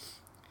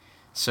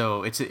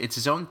 So it's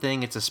its own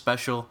thing. It's a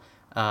special.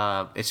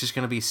 It's just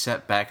going to be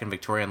set back in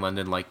Victorian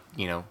London, like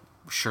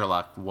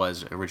Sherlock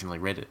was originally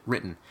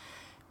written.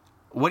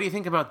 What do you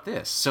think about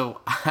this?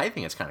 So I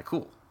think it's kind of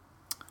cool.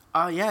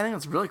 Yeah, I think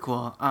it's really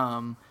cool.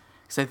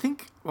 Cause I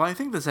think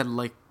this had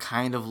like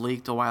kind of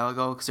leaked a while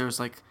ago, because there was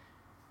like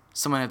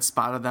someone had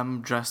spotted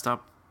them dressed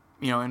up,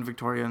 in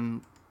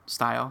Victorian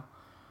style.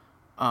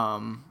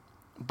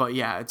 But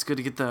yeah, it's good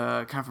to get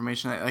the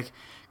confirmation that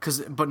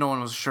but no one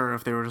was sure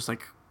if they were just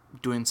like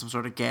doing some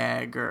sort of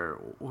gag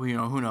or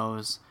who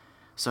knows.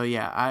 So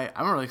yeah,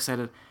 I'm really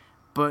excited,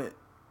 but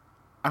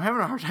I'm having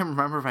a hard time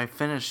remember if I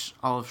finished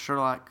all of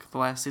Sherlock, the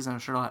last season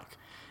of Sherlock.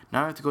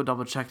 Now I have to go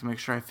double check to make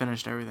sure I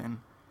finished everything.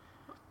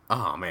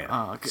 Oh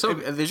man! So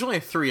there's only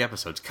 3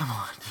 episodes. Come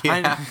on.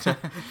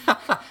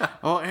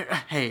 Well,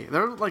 hey,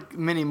 they're like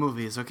mini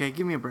movies. Okay,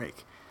 give me a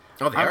break.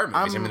 Oh, they are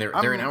movies. I mean,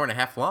 they're an hour and a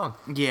half long.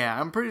 Yeah,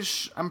 I'm pretty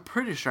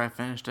sure I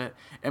finished it.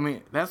 I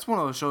mean, that's one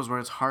of those shows where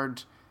it's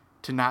hard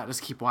to not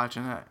just keep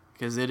watching it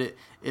because it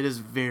is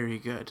very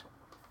good.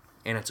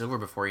 And it's over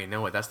before you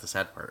know it. That's the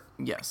sad part.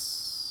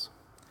 Yes.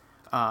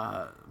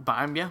 But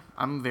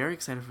I'm very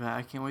excited for that.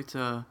 I can't wait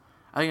to.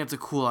 I think it's a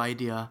cool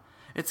idea.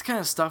 It's kind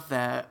of stuff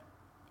that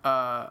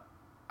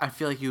I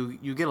feel like you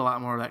get a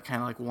lot more of that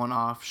kind of like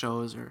one-off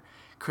shows or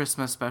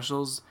Christmas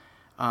specials.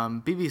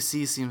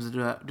 BBC seems to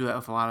do that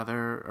with a lot of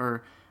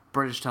or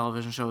British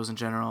television shows in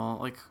general.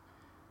 Like,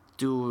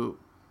 do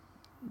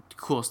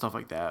cool stuff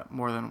like that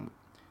more than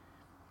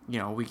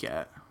we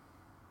get.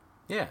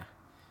 Yeah.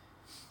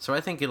 So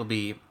I think it'll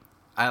be.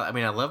 I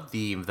mean, I love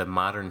the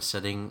modern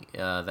setting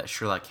that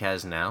Sherlock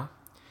has now,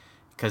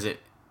 because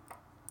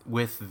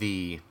with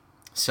the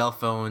cell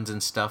phones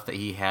and stuff that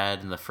he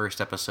had in the first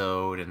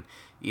episode, and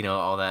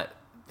all that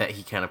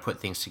he kind of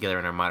put things together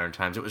in our modern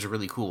times. It was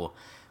really cool.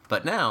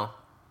 But now,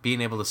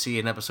 being able to see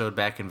an episode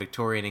back in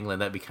Victorian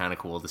England, that'd be kind of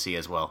cool to see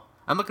as well.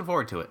 I'm looking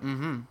forward to it.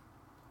 Mm-hmm.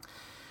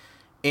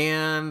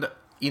 And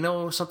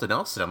something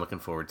else that I'm looking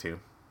forward to.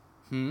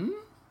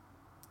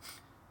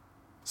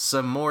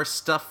 Some more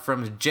stuff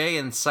from Jay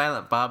and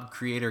Silent Bob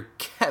creator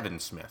Kevin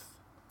Smith.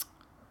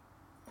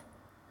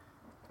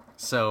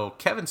 So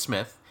Kevin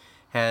Smith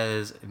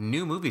has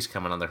new movies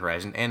coming on the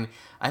horizon, and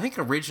I think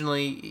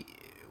originally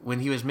when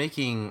he was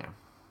making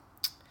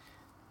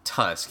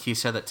Tusk, he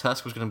said that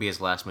Tusk was going to be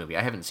his last movie.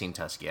 I haven't seen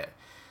Tusk yet,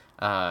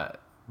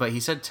 but he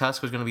said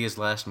Tusk was going to be his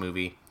last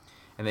movie,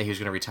 and that he was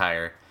going to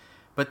retire.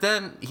 But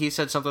then he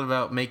said something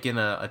about making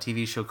a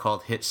TV show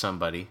called Hit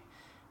Somebody,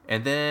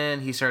 and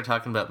then he started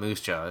talking about Moose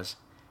Jaws,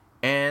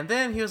 and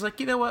then he was like,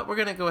 you know what, we're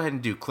going to go ahead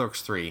and do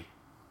Clerks 3,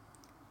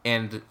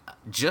 and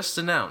just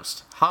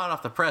announced, hot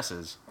off the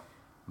presses,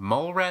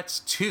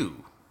 Mallrats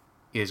 2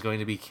 is going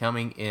to be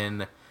coming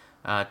in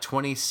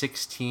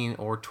 2016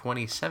 or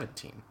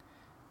 2017.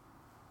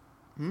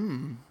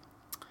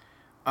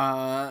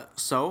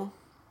 So,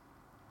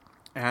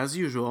 as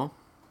usual,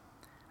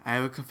 I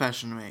have a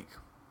confession to make.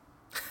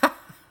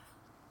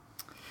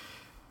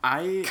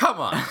 Come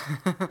on.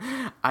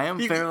 I am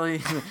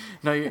fairly...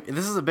 No,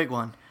 this is a big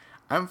one.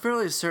 I'm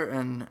fairly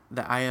certain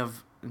that I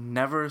have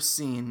never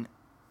seen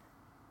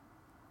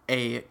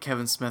a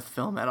Kevin Smith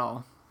film at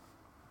all.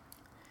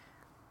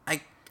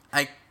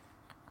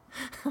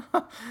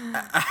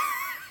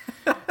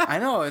 I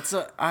know, it's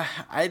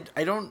I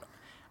don't...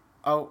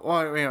 Oh,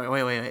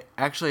 wait.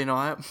 Actually, you know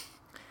what?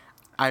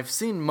 I've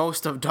seen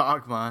most of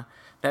Dogma.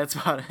 That's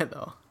about it,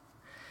 though.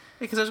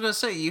 Because I was going to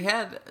say, you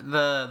had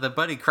the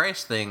Buddy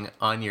Christ thing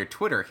on your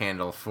Twitter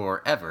handle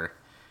forever,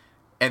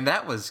 and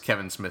that was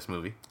Kevin Smith's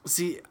movie.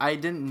 See, I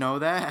didn't know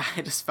that.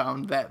 I just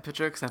found that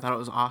picture because I thought it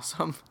was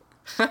awesome.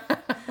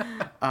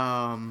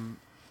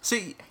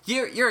 See,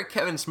 you're a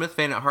Kevin Smith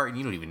fan at heart, and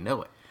you don't even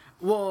know it.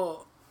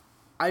 Well,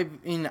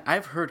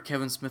 I've heard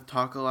Kevin Smith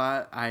talk a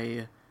lot.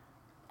 I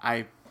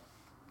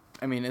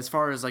mean, as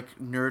far as like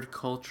nerd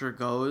culture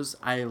goes,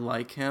 I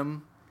like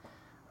him.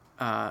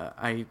 But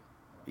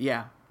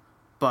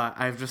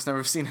I've just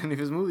never seen any of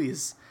his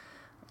movies.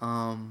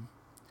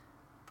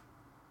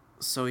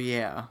 So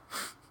yeah,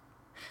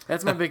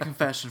 that's my big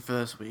confession for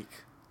this week.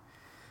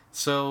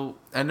 So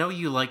I know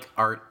you like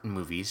art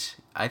movies.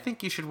 I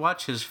think you should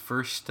watch his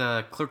first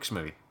Clerks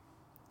movie.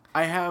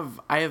 I have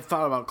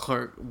thought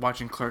about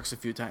watching Clerks a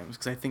few times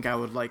because I think I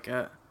would like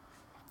it.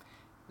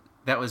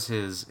 That was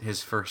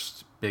his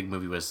first big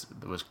movie was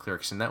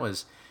Clerks, and that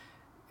was.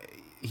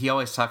 He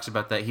always talks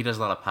about that. He does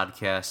a lot of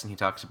podcasts, and he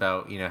talks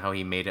about how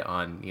he made it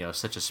on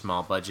such a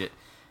small budget,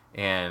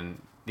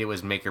 and it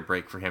was make or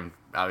break for him,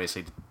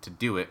 obviously, to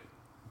do it.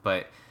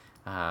 But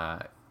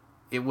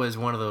it was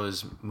one of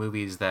those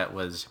movies that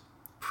was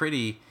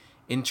pretty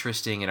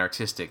interesting and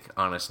artistic,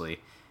 honestly.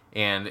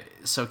 And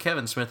so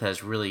Kevin Smith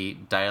has really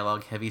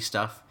dialogue-heavy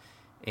stuff,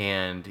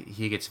 and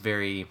he gets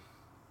very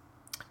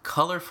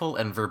colorful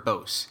and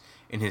verbose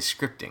in his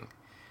scripting.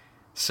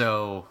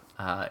 So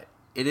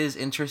it is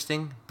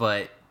interesting,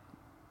 but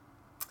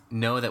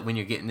know that when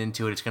you're getting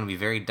into it, it's going to be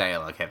very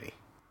dialogue-heavy.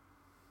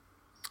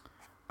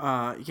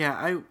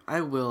 Yeah,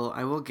 I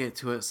will get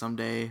to it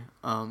someday.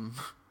 I've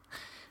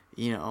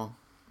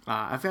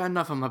got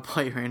enough on my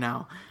plate right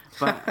now.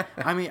 But,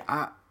 I mean,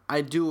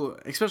 I do,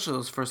 especially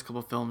those first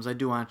couple films, I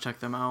do want to check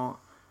them out.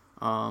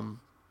 From,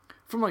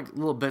 like,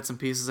 little bits and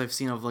pieces I've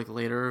seen of, like,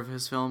 later of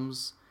his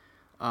films.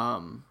 I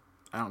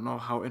don't know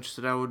how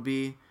interested I would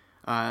be.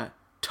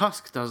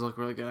 Tusk does look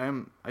really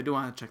good. I do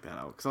want to check that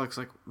out, because it looks,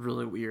 like,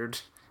 really weird.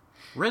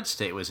 Red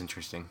State was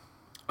interesting.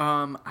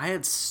 I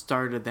had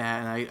started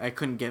that, and I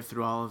couldn't get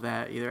through all of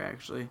that either,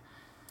 actually.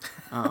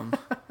 And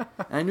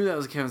I knew that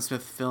was a Kevin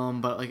Smith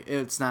film, but like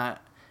it's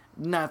not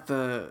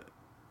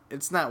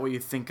it's not what you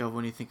think of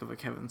when you think of a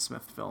Kevin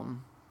Smith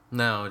film.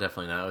 No,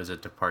 definitely not. It was a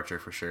departure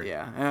for sure.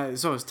 Yeah, and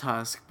so is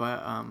Tusk,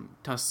 but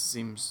Tusk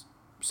seems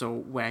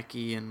so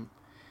wacky, and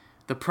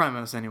the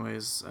premise,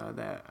 anyways,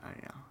 that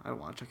I don't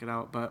want to check it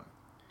out, but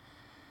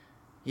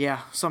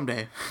yeah,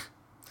 someday.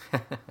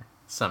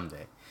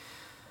 Someday.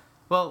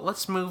 Well,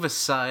 let's move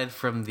aside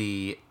from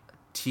the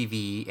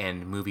TV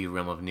and movie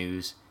realm of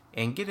news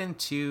and get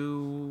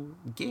into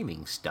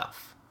gaming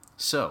stuff.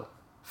 So,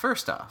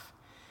 first off,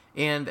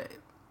 and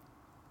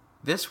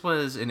this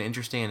was an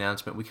interesting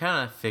announcement. We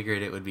kind of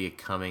figured it would be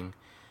coming,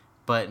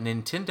 but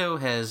Nintendo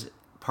has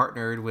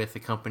partnered with a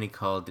company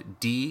called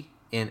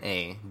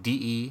DeNA,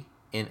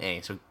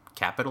 DeNA, so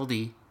capital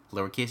D,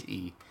 lowercase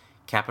e,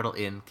 capital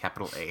N,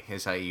 capital A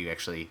is how you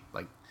actually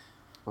like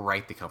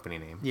write the company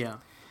name. Yeah.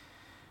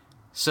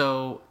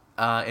 So,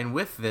 and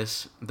with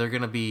this, they're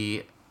going to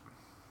be...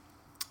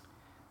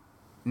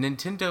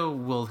 Nintendo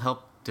will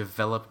help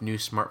develop new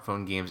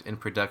smartphone games in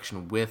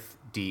production with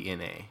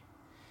DeNA.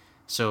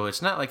 So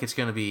it's not like it's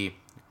going to be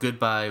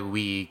goodbye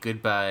Wii,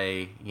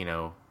 goodbye,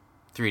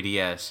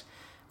 3DS.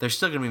 They're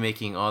still going to be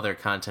making all their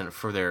content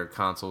for their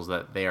consoles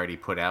that they already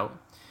put out.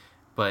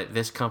 But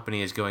this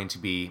company is going to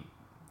be...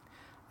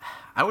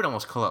 I would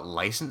almost call it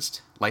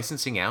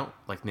licensing out,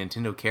 like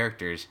Nintendo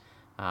characters,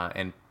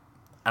 and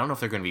I don't know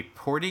if they're going to be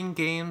porting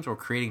games or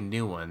creating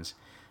new ones,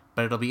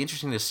 but it'll be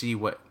interesting to see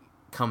what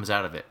comes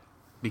out of it.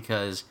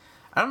 Because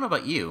I don't know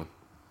about you,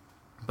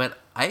 but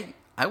I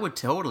would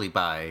totally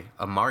buy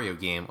a Mario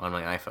game on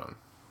my iPhone.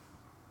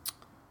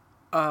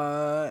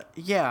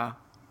 Yeah.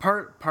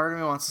 Part of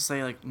me wants to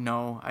say like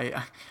no,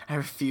 I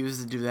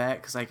refuse to do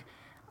that because like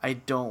I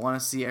don't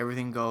want to see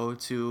everything go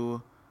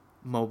to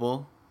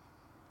mobile.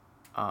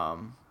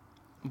 But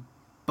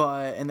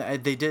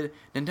they did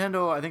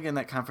Nintendo. I think in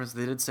that conference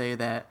they did say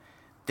that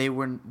they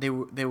were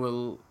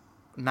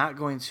not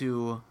going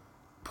to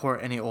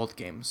port any old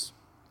games,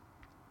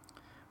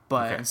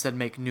 but instead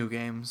make new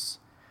games.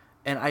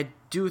 And I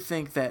do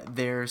think that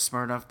they're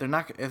smart enough. They're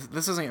not. If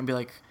this isn't gonna be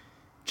like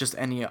just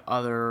any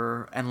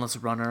other endless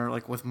runner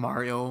like with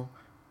Mario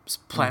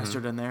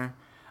plastered in there.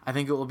 I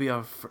think it will be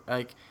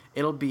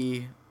it'll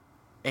be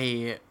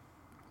a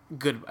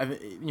good,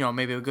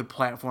 maybe a good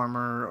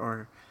platformer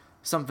or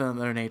something of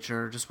their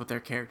nature, just with their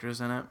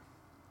characters in it.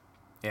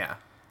 Yeah.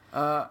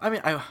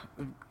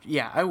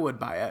 I would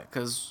buy it,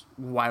 because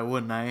why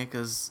wouldn't I?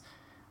 Because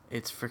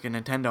it's freaking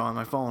Nintendo on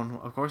my phone.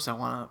 Of course I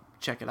want to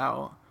check it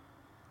out.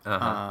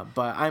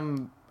 But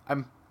I'm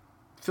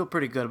feel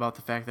pretty good about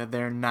the fact that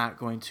they're not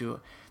going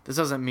to... This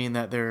doesn't mean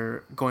that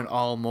they're going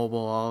all mobile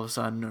all of a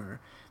sudden, or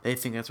they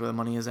think that's where the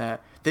money is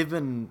at. They've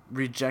been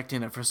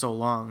rejecting it for so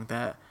long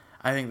that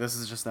I think this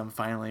is just them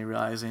finally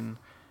realizing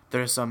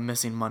there's some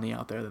missing money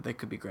out there that they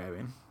could be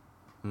grabbing.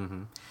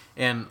 Mm-hmm.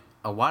 And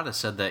Iwata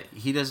said that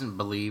he doesn't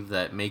believe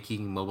that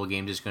making mobile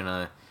games is going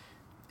to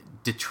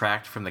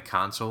detract from the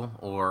console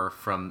or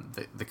from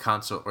the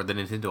console or the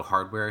Nintendo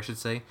hardware, I should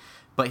say.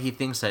 But he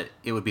thinks that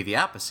it would be the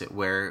opposite,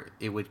 where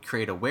it would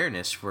create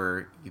awareness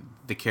for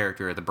the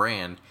character or the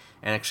brand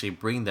and actually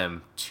bring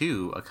them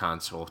to a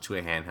console, to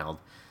a handheld.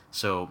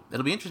 So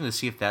it'll be interesting to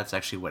see if that's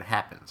actually what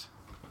happens.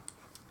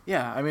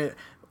 Yeah, I mean,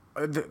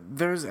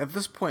 there's at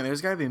this point, there's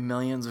got to be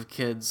millions of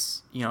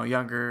kids,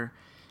 younger,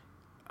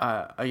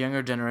 a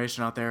younger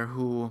generation out there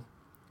whose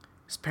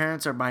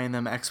parents are buying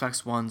them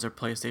Xbox Ones or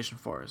PlayStation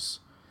 4s,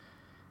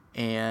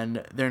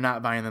 and they're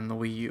not buying them the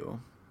Wii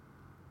U.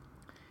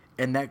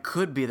 And that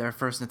could be their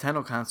first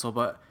Nintendo console,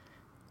 but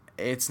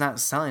it's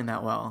not selling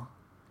that well,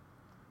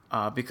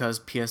 because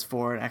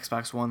PS4 and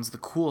Xbox One's the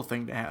cool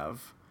thing to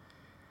have.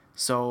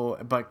 So,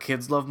 but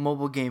kids love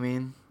mobile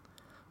gaming,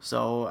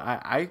 so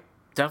I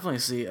definitely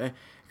see,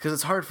 because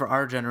it's hard for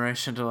our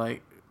generation to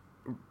like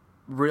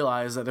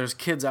realize that there's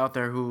kids out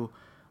there who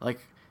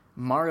like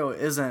Mario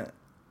isn't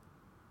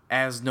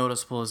as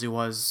noticeable as he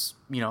was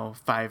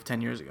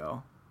 5-10 years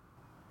ago.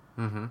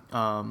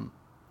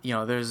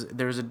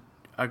 There's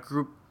a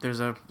group, there's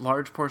a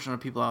large portion of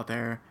people out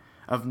there,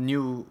 of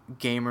new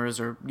gamers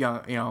or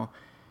young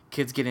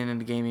kids getting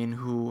into gaming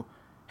who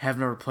have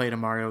never played a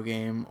Mario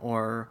game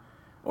or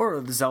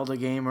the Zelda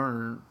game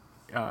or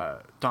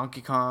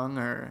Donkey Kong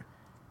or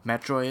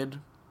Metroid.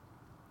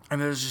 I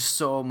mean, there's just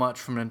so much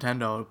from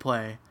Nintendo to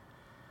play.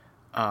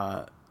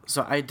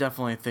 So I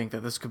definitely think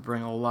that this could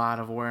bring a lot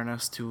of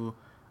awareness to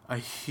a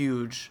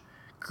huge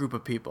group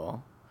of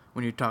people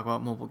when you talk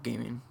about mobile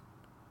gaming.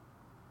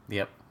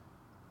 Yep.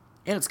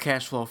 And it's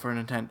cash flow for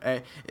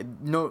Nintendo.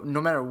 No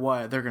matter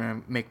what, they're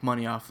gonna make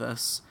money off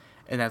this,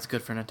 and that's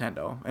good for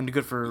Nintendo and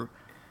good for,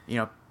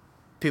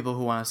 people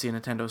who want to see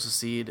Nintendo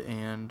succeed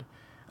and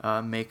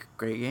make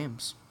great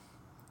games.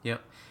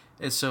 Yep.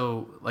 And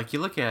so, like, you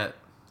look at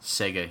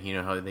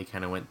Sega, how they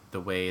kind of went the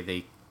way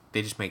they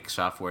just make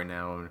software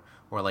now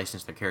or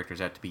license their characters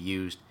out to be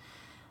used.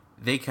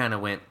 They kind of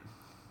went...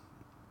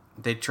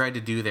 They tried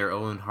to do their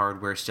own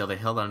hardware still. They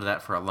held on to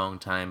that for a long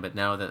time, but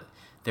now that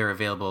they're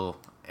available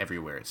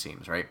everywhere, it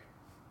seems, right?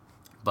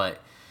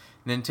 But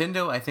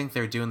Nintendo, I think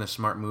they're doing the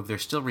smart move. They're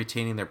still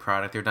retaining their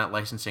product. They're not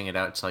licensing it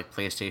out to like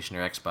PlayStation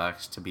or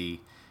Xbox to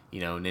be,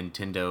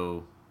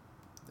 Nintendo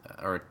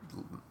or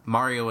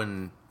Mario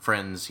and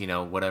Friends,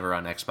 whatever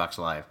on Xbox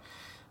Live.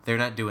 They're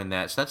not doing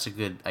that, so that's a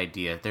good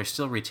idea. They're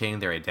still retaining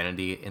their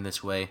identity in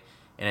this way,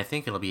 and I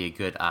think it'll be a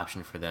good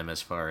option for them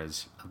as far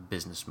as a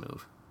business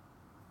move.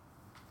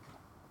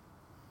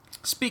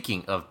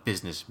 Speaking of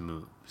business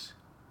moves,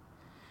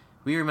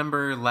 we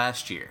remember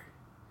last year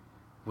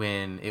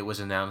when it was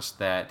announced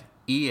that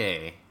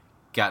EA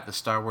got the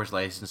Star Wars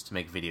license to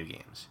make video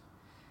games.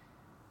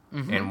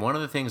 Mm-hmm. And one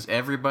of the things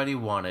everybody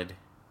wanted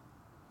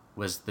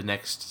was the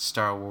next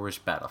Star Wars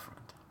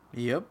Battlefront.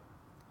 Yep.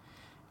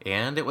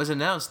 And it was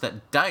announced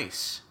that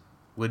DICE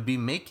would be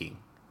making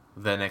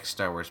the next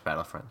Star Wars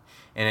Battlefront.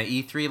 And at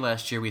E3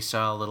 last year, we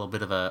saw a little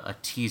bit of a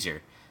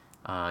teaser.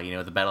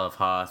 The Battle of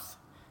Hoth.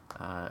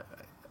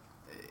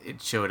 It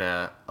showed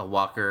a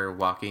walker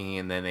walking,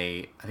 and then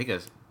I think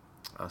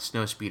a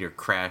snow speeder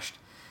crashed.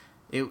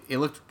 It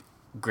looked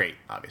great,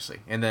 obviously.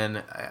 And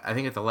then I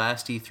think at the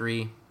last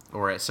E3,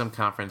 or at some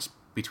conference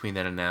between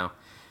then and now,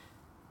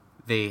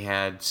 they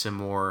had some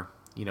more,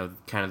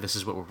 kind of this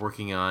is what we're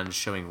working on,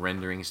 showing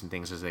renderings and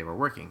things as they were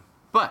working.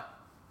 But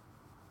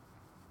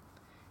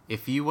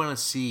if you want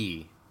to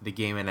see the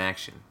game in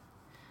action,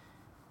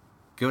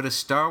 go to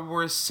Star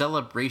Wars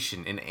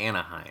Celebration in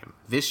Anaheim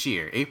this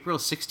year, April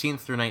 16th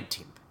through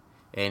 19th,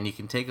 and you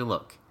can take a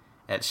look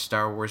at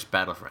Star Wars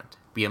Battlefront.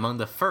 Be among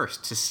the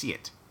first to see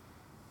it.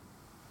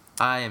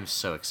 I am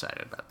so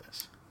excited about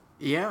this.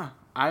 Yeah,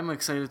 I'm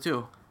excited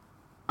too.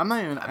 I'm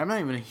not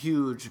even a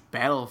huge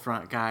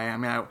Battlefront guy. I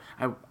mean,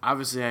 I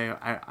obviously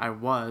I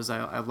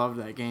loved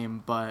that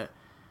game, but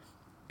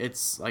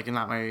it's like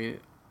not my.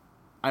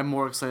 I'm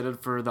more excited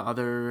for the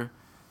other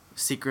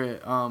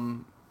secret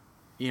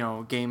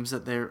games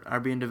that are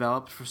being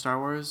developed for Star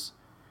Wars.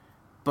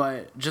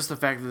 But just the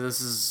fact that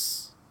this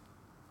is,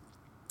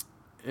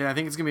 I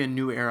think it's gonna be a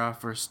new era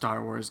for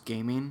Star Wars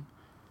gaming,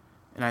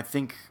 and I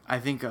think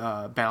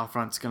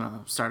Battlefront's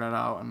gonna start it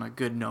out on a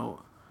good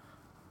note.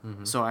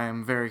 Mm-hmm. So I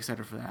am very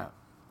excited for that.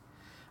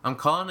 I'm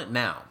calling it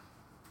now.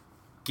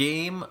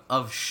 Game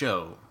of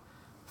show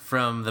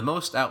from the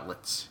most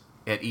outlets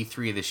at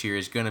E3 this year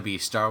is going to be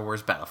Star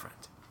Wars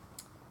Battlefront.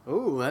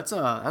 Ooh, that's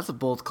a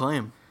bold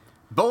claim.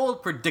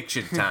 Bold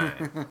prediction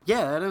time.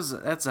 Yeah,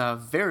 that's a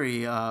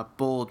very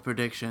bold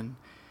prediction.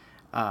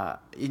 And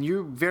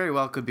you very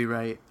well could be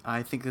right.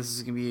 I think this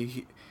is going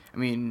to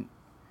be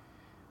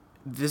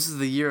this is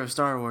the year of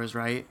Star Wars,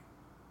 right?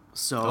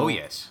 So. Oh,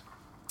 yes.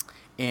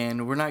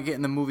 And we're not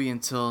getting the movie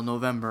until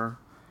November.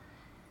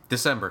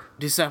 December.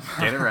 Get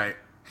it right.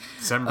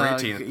 December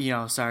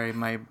 18th. Sorry,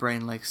 my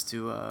brain likes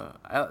to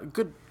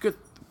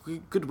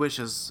good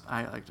wishes.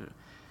 I like to.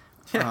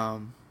 Yeah.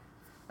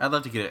 I'd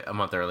love to get it a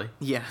month early.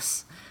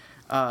 Yes.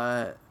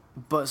 But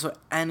so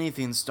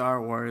anything Star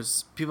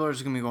Wars, people are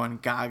just gonna be going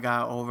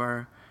gaga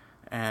over,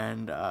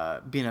 and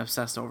being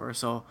obsessed over.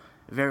 So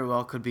very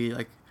well could be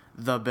like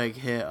the big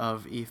hit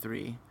of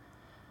E3.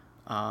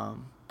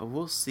 But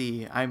we'll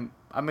see.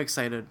 I'm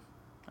excited.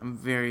 I'm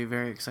very,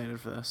 very excited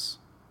for this.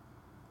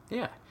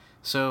 Yeah.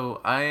 So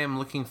I am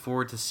looking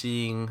forward to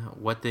seeing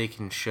what they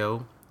can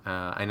show.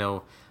 I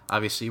know,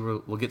 obviously,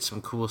 we'll get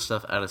some cool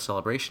stuff out of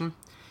Celebration,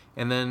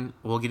 and then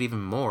we'll get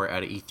even more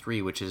out of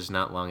E3, which is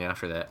not long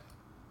after that.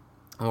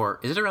 Or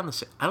is it around the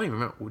same? I don't even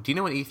remember. Do you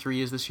know what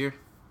E3 is this year?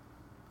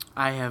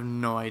 I have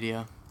no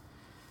idea.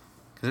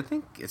 Because I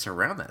think it's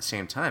around that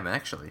same time,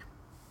 actually.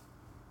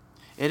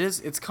 It is.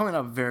 It's coming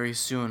up very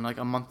soon, like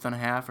a month and a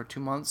half or 2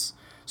 months.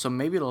 So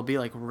maybe it'll be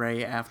like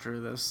right after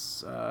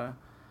this. I'm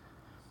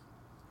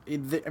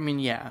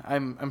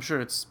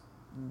sure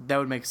that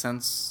would make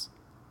sense.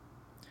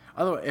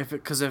 Otherwise,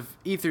 because if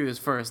E3 was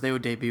first, they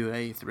would debut at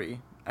E3.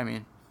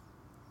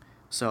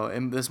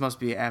 This must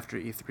be after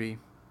E3,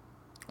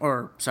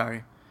 or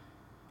sorry,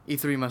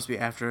 E3 must be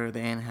after the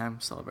Anaheim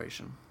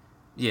Celebration.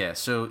 Yeah.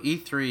 So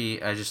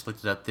E3, I just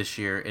looked it up this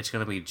year. It's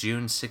going to be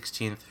June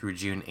 16th through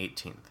June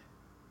 18th.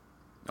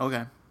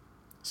 Okay.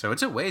 So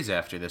it's a ways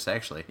after this,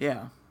 actually.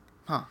 Yeah.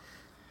 Huh.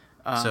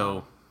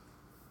 So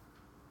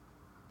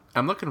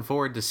I'm looking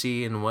forward to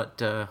seeing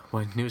what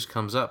news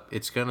comes up.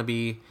 It's gonna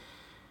be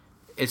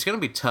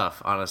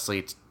tough,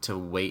 honestly, to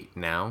wait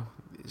now.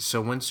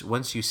 So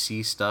once you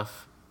see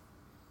stuff,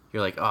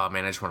 you're like, oh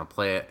man, I just want to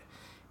play it.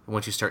 And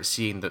once you start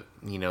seeing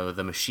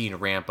the machine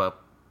ramp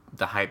up,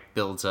 the hype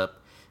builds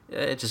up,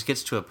 it just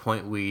gets to a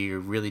point where you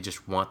really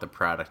just want the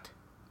product.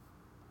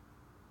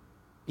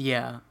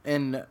 Yeah,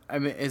 and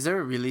is there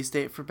a release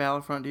date for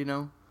Battlefront? Do you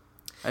know?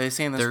 Are they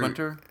saying this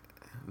winter?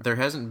 There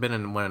hasn't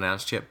been one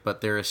announced yet, but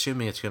they're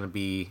assuming it's going to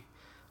be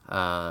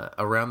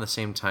around the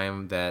same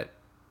time that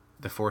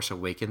The Force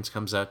Awakens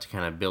comes out to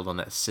kind of build on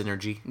that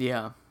synergy.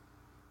 Yeah.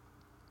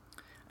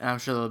 And I'm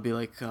sure there'll be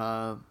like,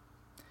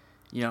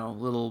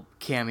 little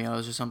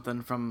cameos or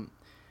something from.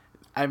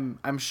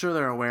 I'm sure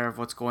they're aware of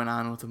what's going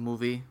on with the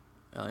movie,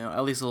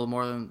 at least a little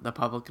more than the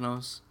public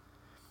knows,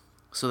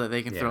 so that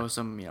they can throw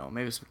some,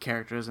 maybe some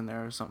characters in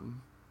there or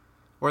something.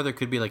 Or there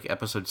could be like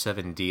Episode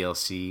 7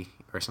 DLC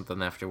or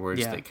something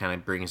afterwards Yeah. that kind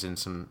of brings in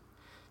some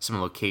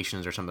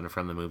locations or something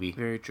from the movie.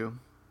 Very true.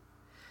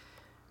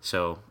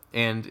 So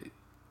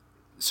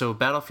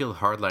Battlefield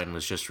Hardline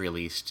was just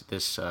released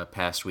this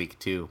past week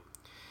too,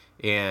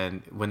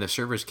 and when the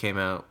servers came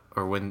out,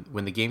 or when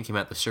the game came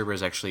out, the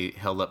servers actually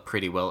held up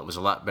pretty well. It was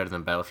a lot better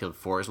than Battlefield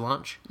 4's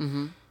launch.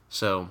 Mm-hmm.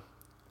 So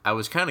I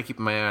was kind of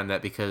keeping my eye on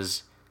that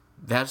because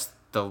that's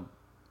the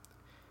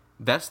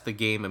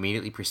game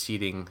immediately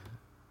preceding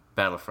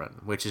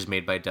Battlefront, which is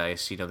made by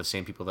DICE, the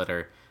same people that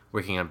are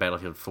working on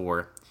Battlefield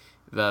 4.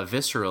 The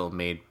Visceral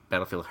made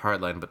Battlefield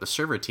Hardline, but the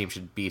server team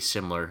should be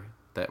similar,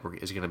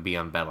 is going to be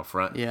on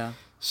Battlefront. Yeah.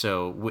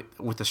 So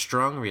with a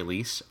strong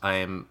release, I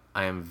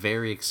am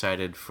very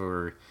excited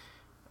for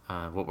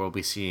what we'll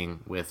be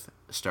seeing with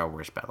Star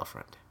Wars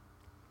Battlefront.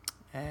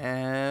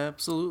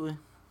 Absolutely.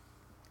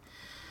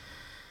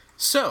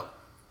 So,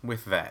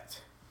 with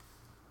that,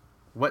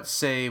 what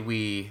say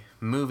we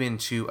move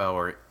into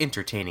our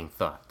entertaining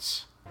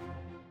thoughts?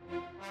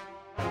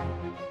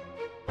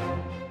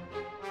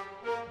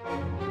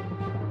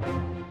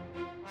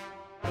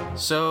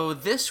 So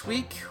this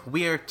week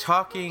we are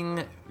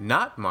talking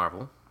not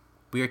Marvel.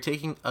 We are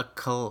taking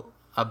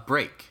a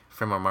break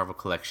from our Marvel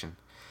collection.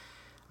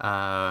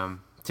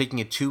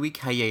 Taking a 2-week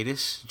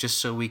hiatus just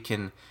so we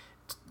can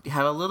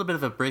have a little bit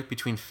of a break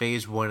between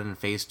Phase 1 and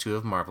Phase 2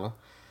 of Marvel.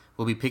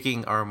 We'll be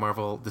picking our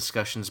Marvel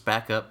discussions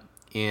back up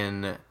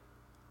in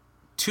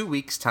 2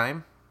 weeks'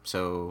 time.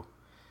 So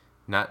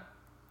not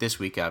this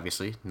week,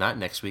 obviously, not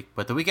next week,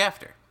 but the week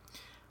after.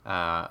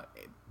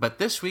 But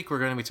this week we're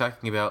going to be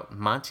talking about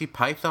Monty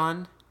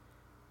Python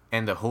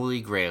and the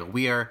Holy Grail.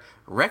 We are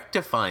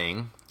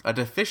rectifying a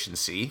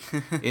deficiency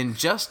in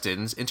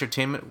Justin's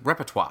entertainment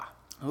repertoire.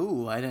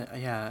 Ooh, I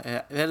didn't.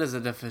 Yeah, that is a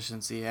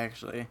deficiency.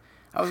 Actually,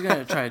 I was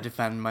gonna try to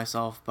defend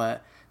myself,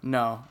 but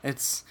no,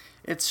 it's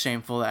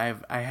shameful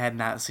that I had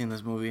not seen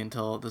this movie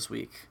until this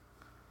week.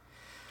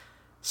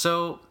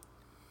 So,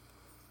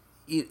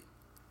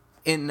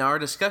 in our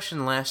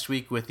discussion last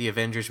week with the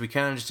Avengers, we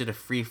kind of just did a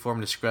free-form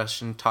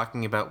discussion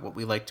talking about what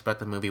we liked about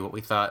the movie, what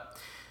we thought.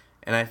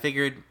 And I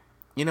figured,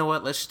 you know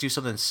what, let's just do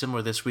something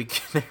similar this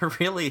week. There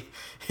really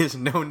is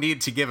no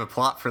need to give a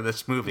plot for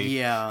this movie.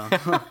 Yeah.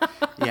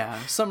 Yeah,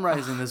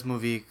 summarizing this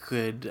movie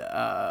could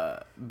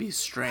be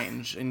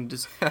strange and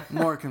just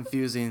more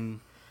confusing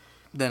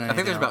than anything I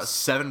think there's about else.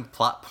 7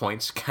 plot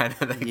points kind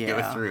of that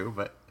go through.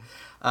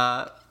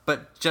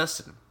 But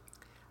Justin,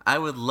 I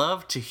would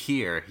love to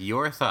hear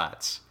your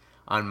thoughts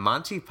on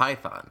Monty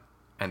Python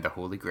and the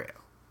Holy Grail.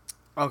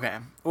 Okay.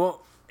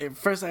 Well,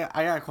 first I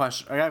got a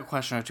question. I got a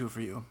question or two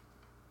for you.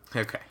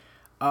 Okay.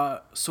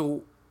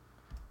 So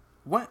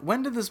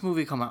when did this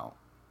movie come out?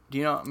 Do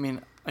you know? I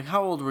mean, like,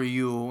 how old were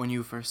you when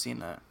you first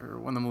seen it, or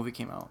when the movie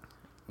came out?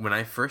 When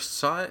I first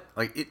saw it,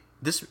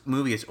 this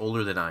movie is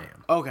older than I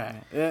am. Okay,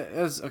 it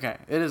is. Okay,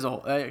 it is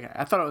old. Okay.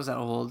 I thought it was that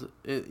old.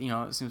 It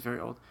seems very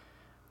old.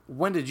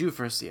 When did you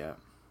first see it?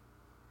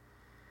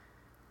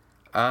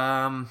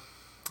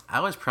 I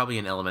was probably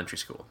in elementary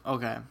school.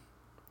 Okay.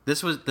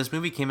 This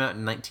movie came out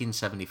in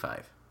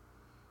 1975.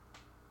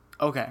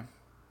 Okay.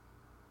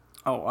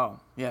 Oh wow.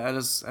 Yeah,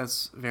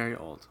 that's very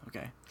old.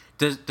 Okay.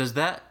 Does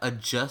that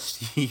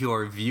adjust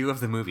your view of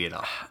the movie at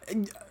all?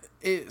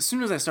 As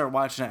soon as I started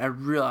watching it, I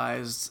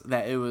realized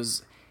that it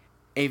was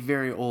a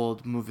very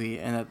old movie,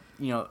 and that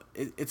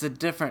it's a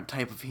different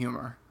type of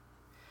humor.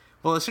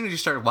 Well, as soon as you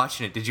started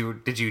watching it, did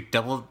you do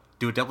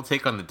a double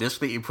take on the disc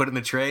that you put in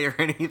the tray or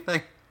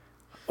anything?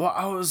 Well,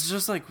 I was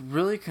just like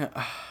really.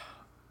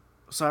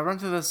 So I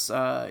rented this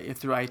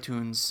through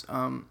iTunes.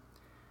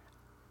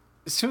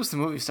 As soon as the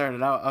movie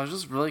started out, I was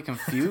just really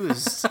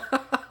confused.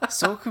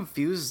 So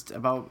confused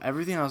about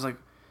everything. I was like,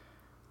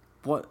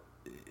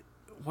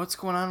 what's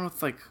going on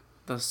with like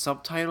the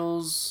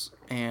subtitles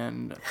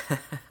and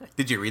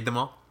Did you read them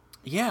all?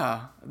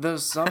 yeah, the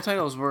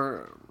subtitles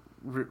were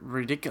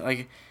ridiculous.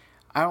 Like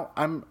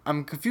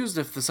I'm confused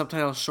if the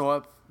subtitles show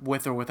up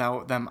with or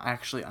without them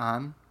actually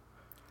on.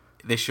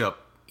 They show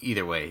up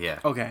either way, yeah.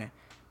 Okay.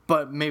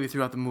 But maybe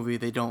throughout the movie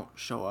they don't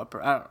show up,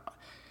 or I don't.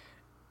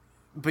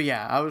 But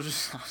yeah, I was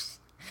just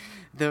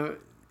the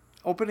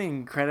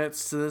opening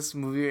credits to this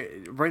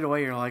movie right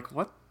away. You're like,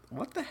 what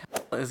the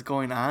hell is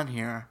going on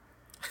here?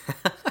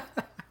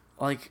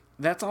 Like,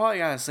 that's all I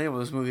gotta say about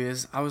this movie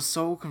is I was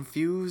so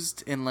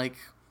confused and like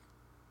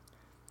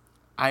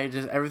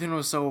everything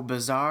was so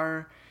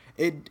bizarre.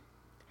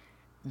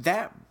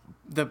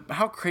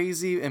 How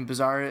crazy and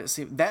bizarre it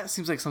seems. That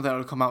seems like something that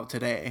would come out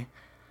today.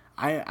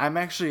 I'm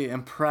actually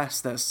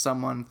impressed that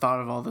someone thought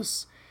of all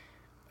this,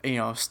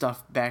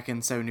 stuff back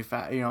in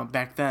 75,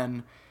 back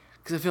then,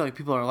 because I feel like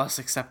people are less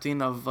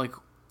accepting of like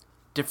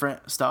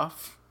different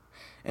stuff,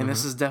 and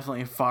this is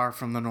definitely far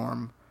from the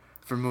norm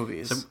for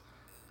movies.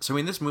 So I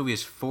mean, this movie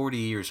is 40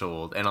 years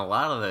old, and a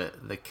lot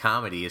of the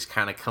comedy is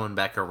kind of coming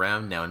back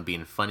around now and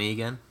being funny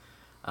again.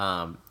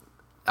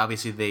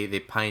 Obviously, they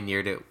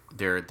pioneered it,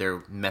 their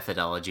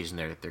methodologies and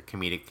their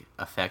comedic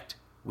effect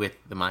with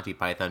the Monty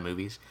Python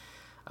movies.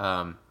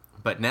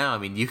 But now, I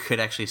mean, you could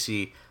actually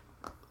see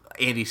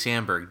Andy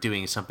Samberg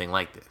doing something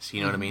like this. You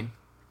know what I mean?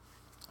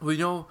 Well, you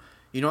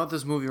know what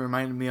this movie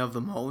reminded me of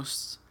the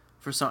most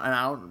for some, and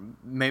I don't,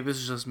 maybe this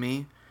is just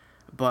me,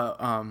 but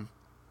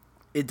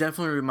it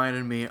definitely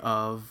reminded me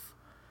of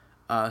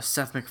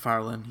Seth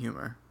MacFarlane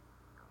humor.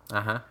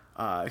 Uh-huh.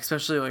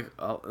 Especially like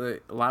a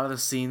lot of the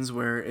scenes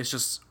where it's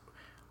just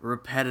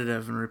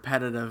repetitive and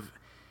repetitive,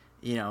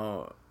 you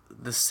know,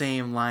 the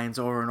same lines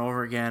over and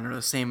over again, or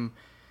the same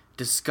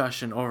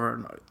discussion over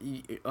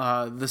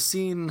and the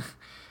scene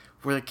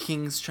where the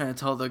king's trying to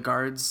tell the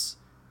guards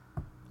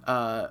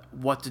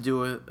what to do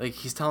with, like,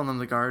 he's telling them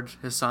to guard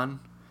his son,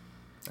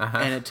 Uh-huh.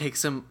 and it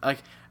takes him like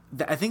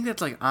I think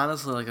that's like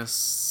honestly like a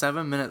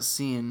 7-minute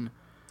scene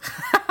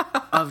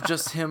of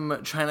just him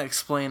trying to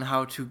explain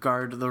how to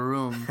guard the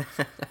room.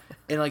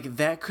 And like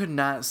that could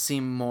not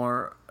seem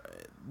more,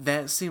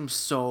 that seems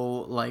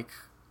so like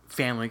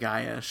Family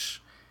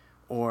Guy-ish,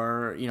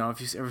 or you know, if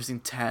you've ever seen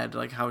Ted,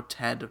 like how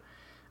Ted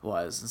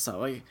was and stuff,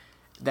 like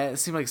that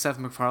seemed like Seth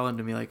MacFarlane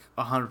to me, like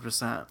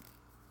 100%.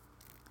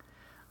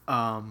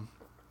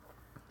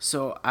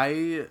 So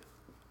I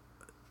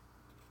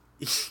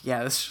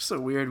yeah, this is just a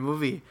weird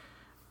movie.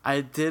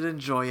 I did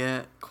enjoy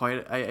it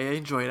quite. I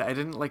enjoyed it. I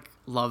didn't like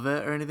love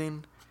it or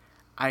anything.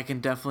 I can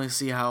definitely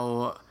see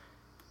how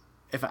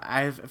if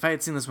I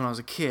had seen this when I was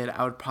a kid,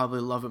 I would probably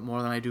love it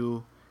more than I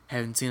do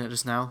having seen it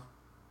just now.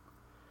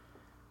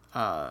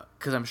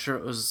 Because I'm sure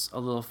it was a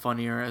little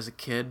funnier as a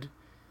kid.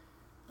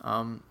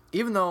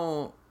 Even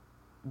though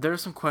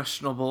there's some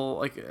questionable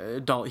like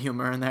adult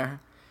humor in there.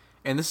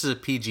 And this is a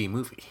PG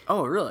movie.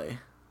 Oh, really?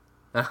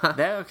 Uh-huh.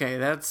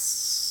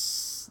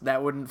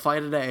 That wouldn't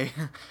fly today.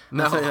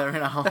 No. I'll tell you that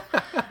right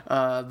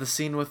now. The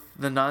scene with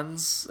the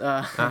nuns,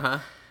 Uh-huh.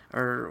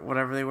 or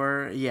whatever they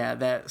were, yeah,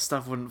 that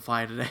stuff wouldn't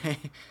fly today.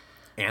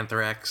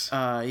 Anthrax.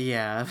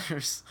 Yeah,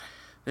 that's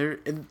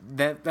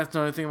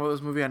another thing about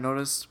this movie I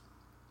noticed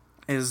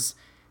is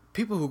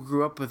people who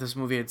grew up with this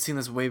movie had seen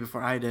this way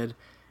before I did.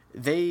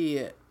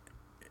 They're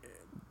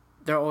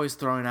always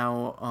throwing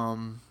out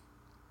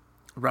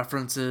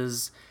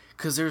references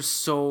because there's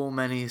so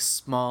many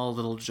small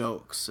little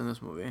jokes in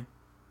this movie.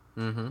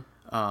 Mm-hmm.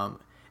 And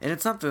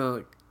it's not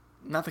the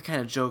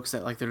kind of jokes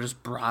that like they're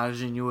just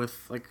barraging you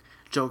with like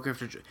joke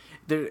after joke.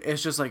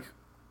 It's just like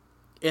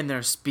in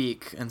their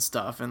speak and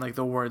stuff, and like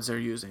the words they're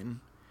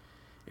using.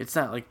 It's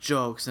not like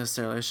jokes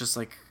necessarily. It's just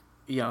like,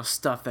 you know,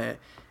 stuff that.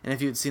 And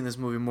if you'd seen this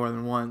movie more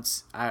than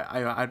once,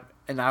 I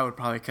would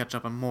probably catch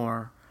up on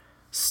more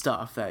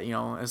stuff that, you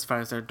know, as far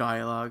as their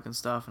dialogue and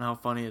stuff and how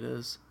funny it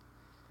is.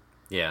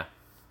 Yeah.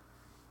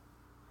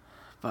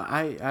 But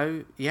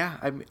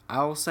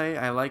I'll say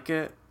I like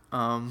it.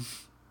 I'm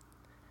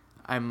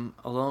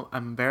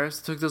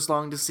embarrassed it took this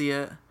long to see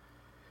it,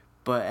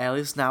 but at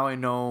least now I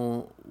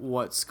know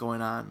what's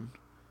going on.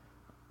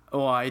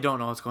 Well, I don't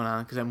know what's going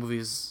on because that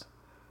movie's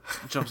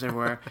jumps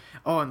everywhere.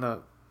 Oh,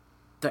 and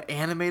the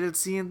animated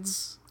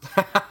scenes.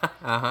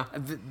 Uh-huh.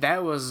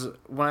 That was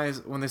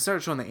when they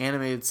started showing the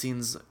animated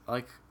scenes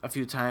like a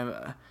few times,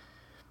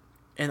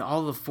 and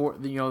all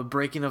the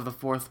breaking of the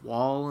fourth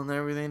wall and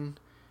everything.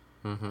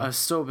 Mm-hmm.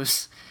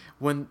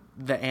 When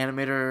the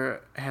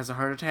animator has a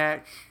heart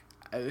attack,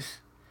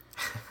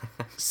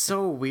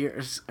 so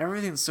weird.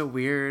 Everything's so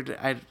weird.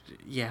 How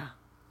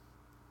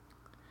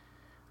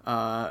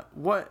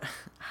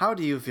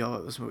do you feel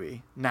about this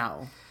movie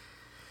now?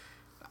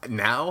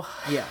 Now?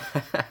 Yeah.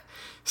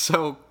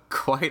 So,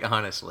 quite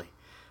honestly,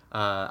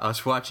 I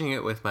was watching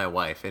it with my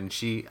wife, and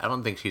I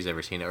don't think she's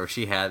ever seen it, or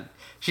she's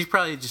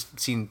probably just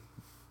seen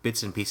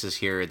bits and pieces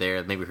here or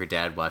there. Maybe her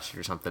dad watched it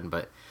or something,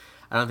 but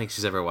I don't think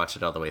she's ever watched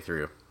it all the way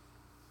through.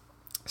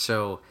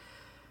 So,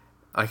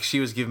 like, she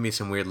was giving me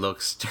some weird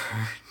looks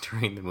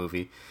during the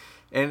movie,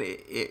 and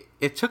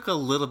it took a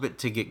little bit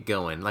to get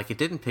going. Like, it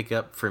didn't pick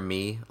up for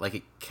me. Like,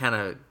 it kind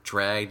of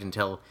dragged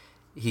until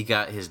he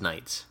got his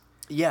knights.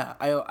 Yeah,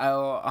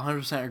 I'll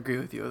 100% agree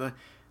with you.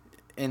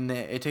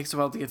 It takes a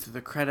while to get through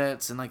the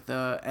credits, and like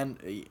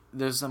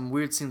there's some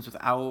weird scenes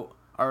without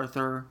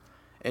Arthur.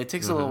 It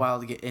takes a little while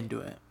to get into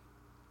it.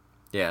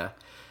 Yeah,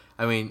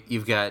 I mean,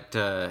 you've got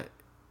the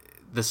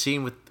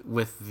scene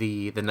with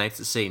the knights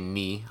that say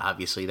 "knee."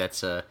 Obviously,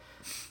 that's a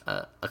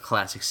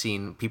classic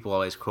scene. People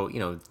always quote,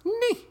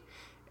 "knee,"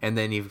 and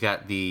then you've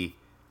got the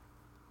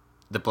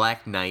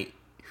Black Knight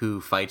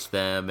who fights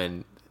them,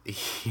 and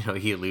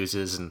he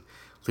loses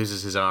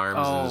his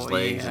arms and his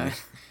legs. Yeah. And,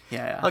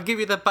 Yeah. I'll give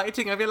you the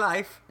biting of your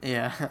life.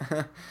 Yeah.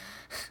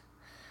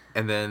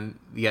 And then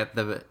you got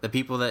the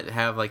people that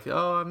have like,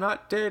 "Oh, I'm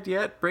not dead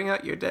yet. Bring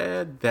out your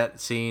dead."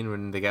 That scene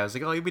when the guy was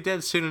like, "Oh, you'll be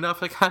dead soon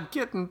enough." Like, I'm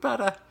getting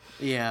better.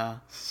 Yeah.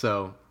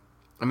 So,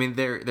 I mean,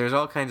 there's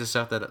all kinds of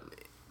stuff that,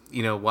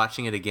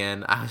 watching it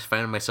again, I was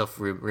finding myself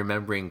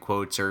remembering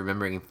quotes or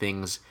remembering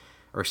things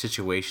or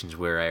situations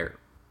where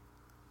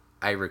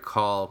I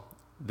recall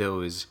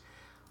those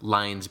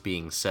lines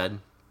being said.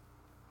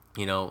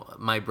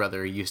 My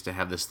brother used to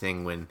have this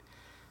thing when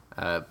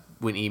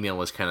email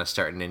was kind of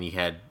starting and you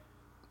had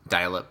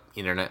dial-up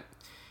internet,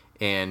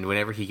 and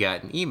whenever he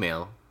got an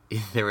email,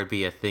 there would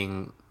be a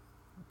thing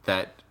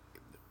that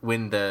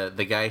when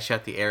the guy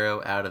shot the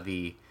arrow out of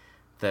the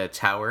the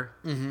tower,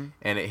 and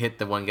it hit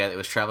the one guy that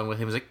was traveling with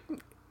him. It was like,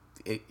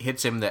 it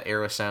hits him, the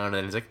arrow sound,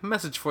 and he's like,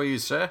 "Message for you,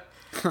 sir."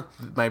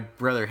 My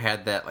brother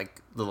had that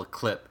like little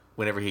clip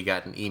whenever he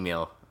got an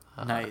email.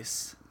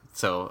 Nice.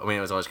 So I mean,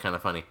 it was always kind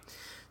of funny.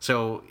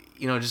 So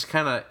just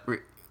kind of.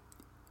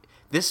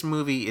 This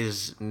movie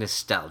is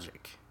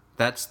nostalgic.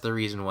 That's the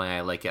reason why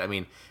I like it. I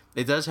mean,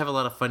 it does have a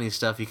lot of funny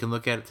stuff. You can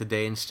look at it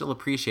today and still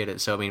appreciate it.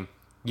 So I mean,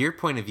 your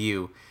point of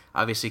view,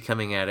 obviously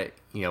coming at it,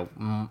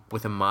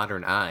 with a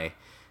modern eye,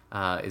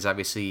 is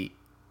obviously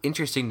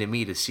interesting to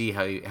me to see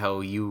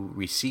how you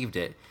received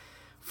it.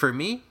 For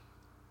me,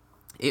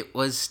 it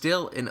was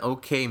still an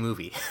okay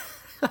movie.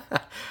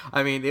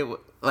 I mean,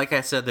 like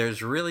I said,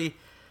 there's really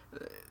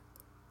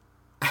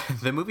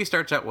the movie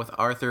starts out with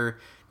Arthur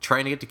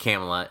trying to get to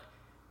Camelot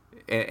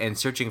and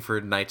searching for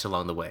knights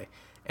along the way.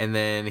 And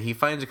then he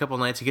finds a couple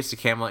knights, he gets to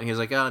Camelot, and he's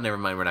like, oh, never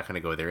mind, we're not going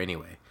to go there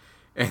anyway.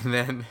 And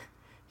then,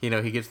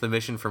 he gets the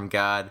mission from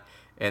God,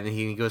 and then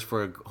he goes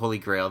for a Holy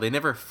Grail. They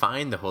never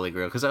find the Holy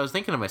Grail, because I was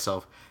thinking to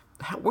myself,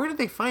 where did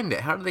they find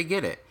it? How did they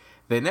get it?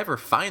 They never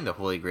find the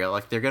Holy Grail.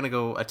 Like, they're going to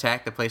go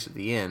attack the place at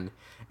the end,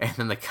 and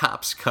then the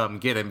cops come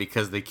get him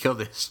because they killed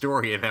the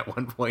historian at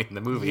one point in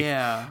the movie.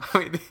 Yeah. I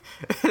mean,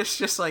 it's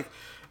just like,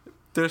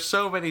 there's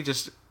so many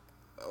just...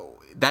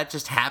 that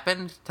just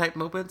happened type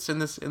moments in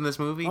this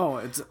movie. Oh,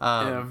 it's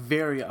a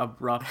very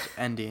abrupt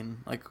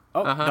ending. Like,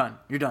 done.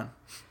 You're done.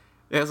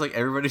 It's like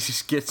everybody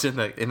just gets in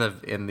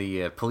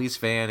the police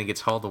van and gets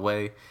hauled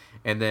away,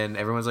 and then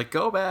everyone's like,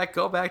 go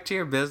back to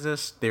your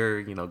business.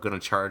 They're going to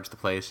charge the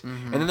place.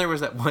 And then there was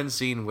that one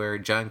scene where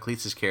John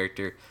Cleese's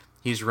character,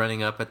 he's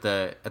running up at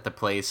the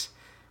place,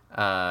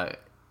 and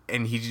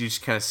you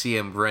just kind of see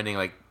him running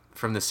like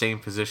from the same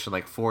position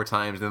like 4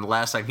 times. And then the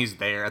last time he's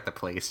there at the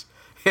place.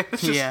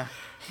 It's just, yeah.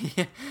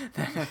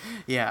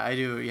 Yeah, I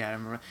do. Yeah, I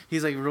remember.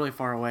 He's like really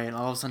far away, and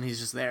all of a sudden he's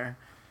just there.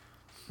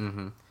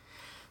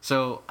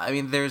 So, I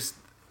mean, there's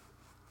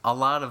a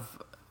lot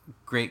of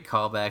great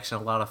callbacks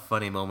and a lot of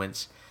funny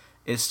moments.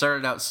 It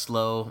started out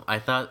slow. I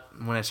thought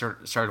when I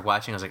started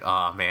watching, I was like,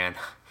 oh, man,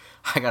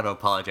 I got to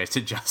apologize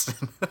to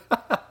Justin.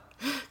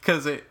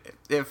 Because it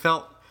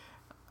felt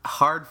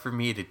hard for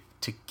me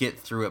to get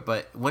through it.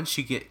 But once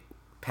you get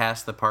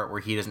past the part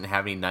where he doesn't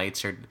have any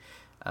knights or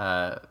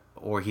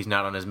he's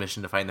not on his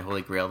mission to find the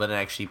Holy Grail, then it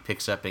actually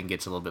picks up and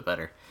gets a little bit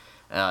better,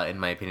 in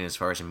my opinion, as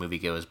far as the movie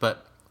goes.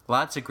 But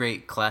lots of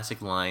great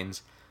classic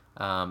lines,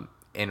 and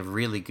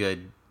really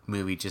good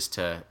movie just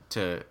to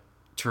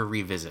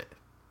revisit.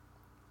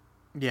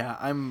 Yeah,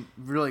 I'm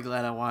really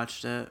glad I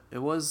watched it.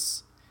 There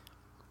was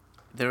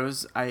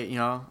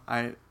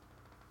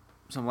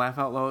some laugh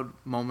out loud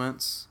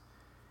moments,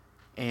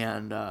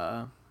 and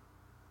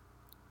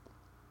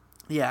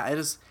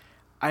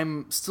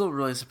I'm still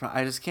really surprised.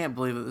 I just can't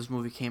believe that this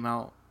movie came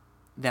out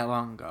that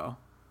long ago.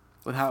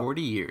 With how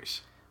 40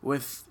 years.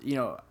 With,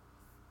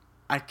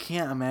 I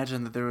can't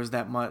imagine that there was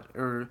that much,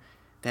 or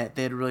that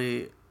they had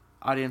really,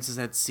 audiences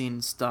had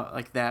seen stuff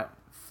like that,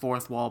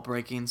 fourth wall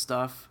breaking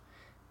stuff.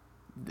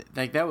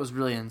 Like, that was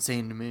really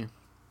insane to me.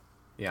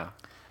 Yeah.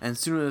 And as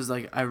soon as,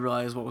 like, I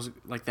realized what was,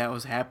 like, that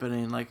was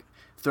happening, like,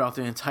 throughout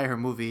the entire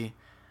movie,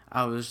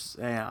 I was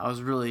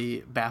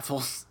really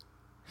baffled.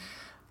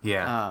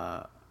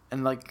 Yeah.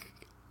 And, like,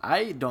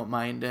 I don't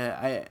mind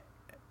it.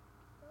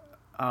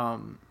 Let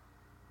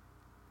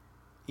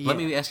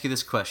me ask you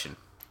this question.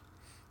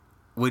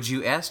 Would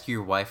you ask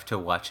your wife to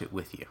watch it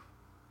with you?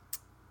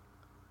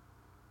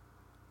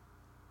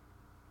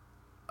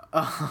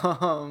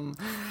 I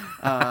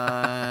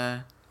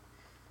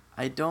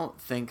don't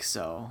think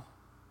so.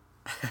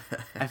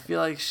 I feel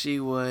like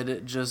she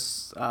would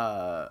just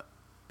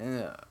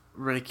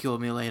ridicule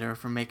me later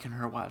for making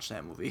her watch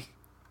that movie.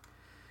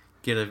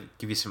 Give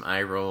you some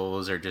eye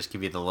rolls, or just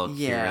give you the look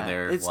here and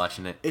there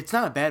watching it. It's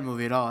not a bad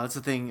movie at all. That's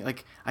the thing.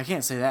 Like, I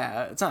can't say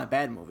that. It's not a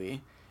bad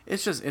movie.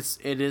 It's just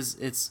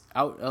it's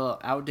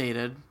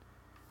outdated,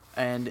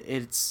 and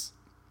it's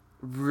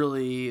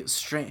really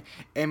strange.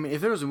 I mean,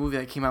 if there was a movie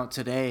that came out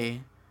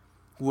today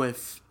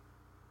with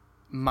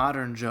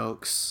modern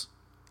jokes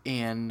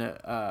and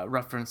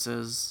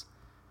references,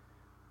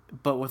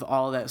 but with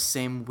all that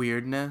same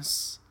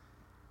weirdness,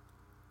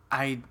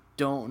 I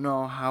don't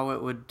know how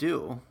it would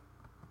do.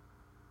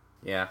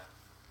 Yeah.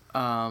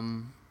 I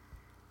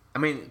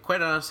mean,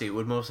 quite honestly, it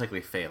would most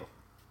likely fail.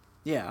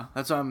 Yeah,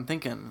 that's what I'm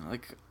thinking.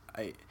 Like,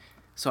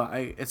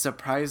 it's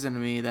surprising to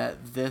me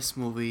that this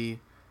movie,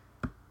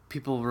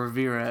 people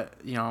revere it,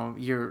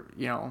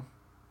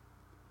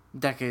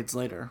 decades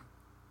later.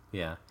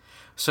 Yeah.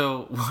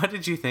 So, what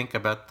did you think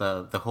about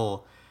the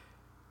whole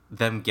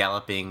them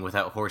galloping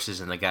without horses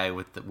and the guy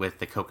with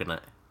the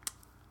coconut?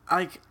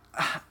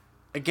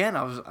 Again,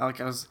 I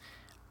was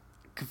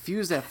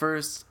confused at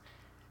first,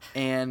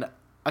 and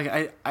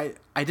I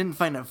didn't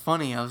find it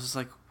funny. I was just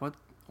like, what?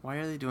 Why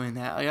are they doing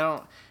that? Like,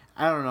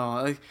 I don't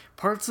know. Like,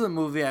 parts of the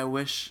movie, I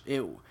almost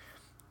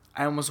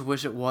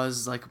wish it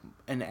was like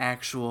an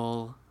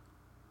actual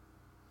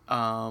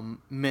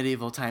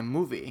medieval time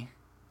movie.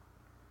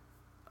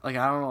 Like,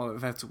 I don't know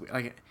if that's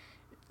like,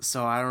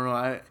 so I don't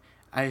know.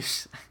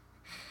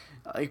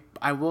 like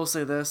I will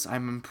say this,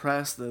 I'm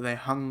impressed that they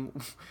hung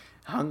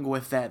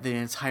with that the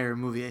entire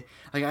movie.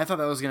 Like I thought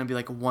that was gonna be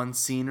like one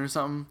scene or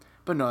something,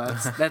 but no,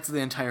 that's the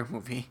entire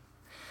movie.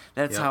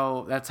 That's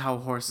Yep. how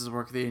horses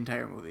work the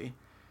entire movie.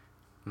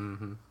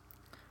 Mm-hmm.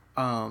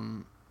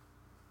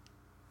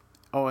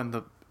 Oh, and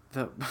the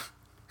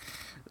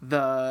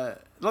the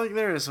like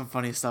there is some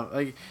funny stuff.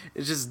 Like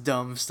it's just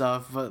dumb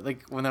stuff, but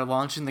like when they're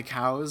launching the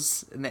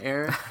cows in the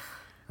air,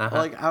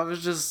 like I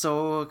was just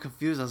so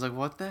confused. I was like,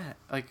 "What the heck?"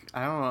 Like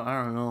I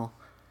don't know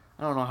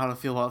how to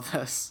feel about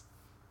this.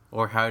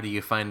 Or how do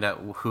you find out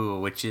who a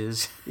witch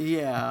is?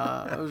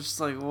 Yeah, I was just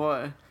like,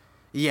 "What?"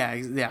 Yeah,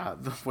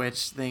 the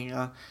witch thing.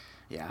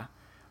 Yeah,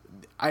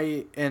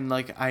 I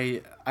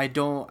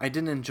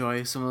didn't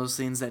enjoy some of those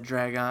scenes that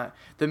drag on.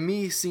 The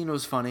me scene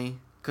was funny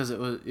because it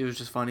was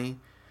just funny,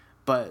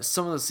 but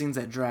some of the scenes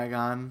that drag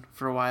on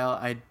for a while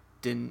I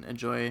didn't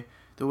enjoy.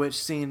 The witch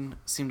scene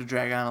seemed to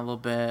drag on a little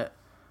bit.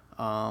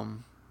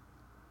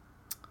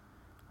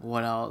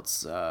 What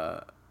else?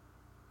 I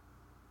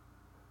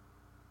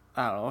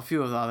don't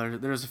know.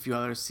 There's a few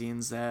other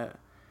scenes that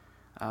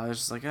I was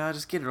just like,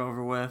 just get it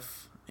over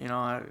with. You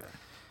know.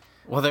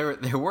 Well, there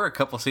were a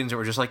couple scenes that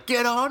were just like,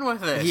 get on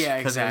with it. Yeah,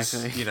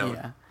 exactly.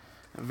 Yeah.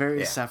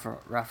 Very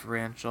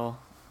self-referential.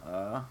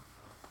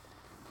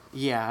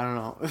 Yeah, I don't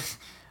know.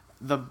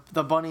 The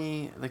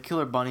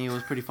killer bunny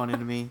was pretty funny to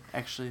me.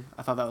 Actually,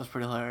 I thought that was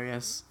pretty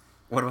hilarious.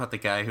 What about the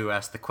guy who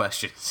asked the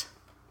questions?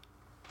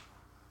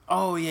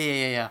 Oh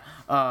yeah.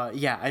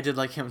 Yeah, I did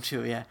like him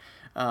too. Yeah.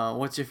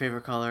 What's your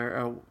favorite color?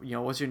 Or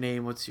what's your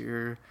name? What's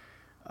your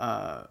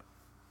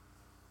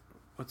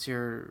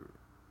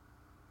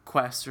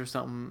quest or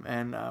something?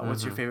 And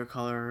what's your favorite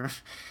color?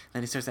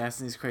 And he starts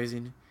asking these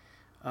crazy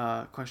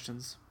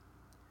questions.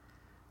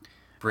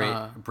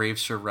 Brave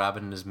Sir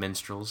Robin and his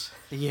minstrels.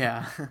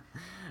 Yeah.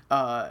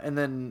 And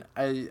then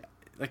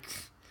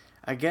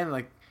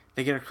again,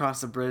 they get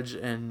across the bridge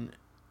and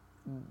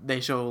they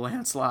show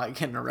Lancelot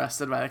getting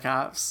arrested by the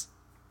cops.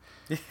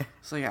 Yeah.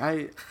 So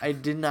I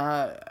did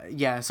not,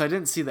 so I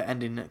didn't see the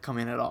ending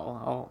coming at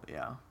all.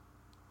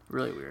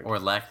 Really weird. Or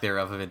lack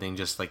thereof of anything,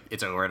 just like,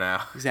 it's over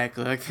now.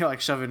 Exactly. Like they're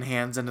like shoving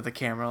hands into the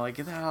camera, like,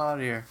 get the hell out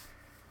of here.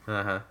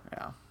 Uh-huh.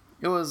 Yeah.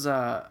 It was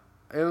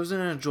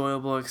an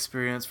enjoyable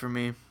experience for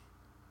me.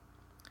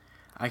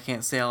 I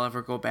can't say I'll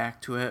ever go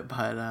back to it,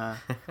 but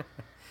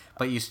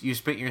But you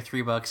spent your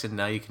 $3 and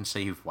now you can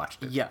say you've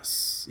watched it.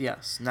 yes.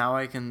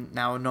 Now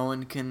no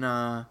one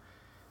can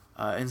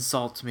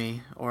insult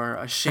me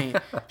or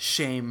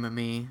shame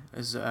me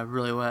is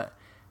really what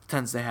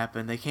tends to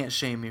happen. They can't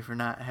shame me for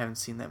not having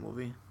seen that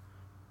movie.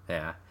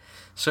 Yeah.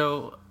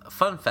 So,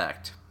 fun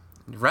fact.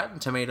 Rotten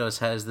Tomatoes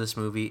has this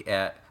movie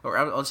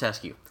I'll just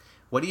ask you,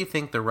 what do you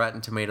think the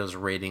Rotten Tomatoes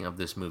rating of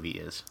this movie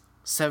is?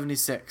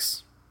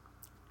 76.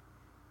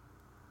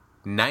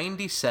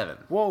 97.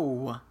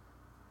 Whoa.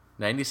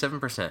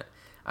 97%.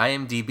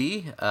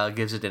 IMDb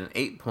gives it an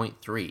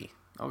 8.3.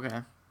 Okay.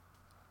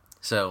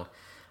 So,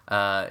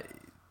 and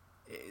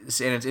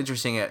it's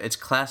interesting. It's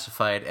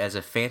classified as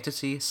a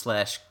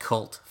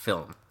fantasy/cult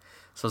film.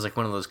 So it's like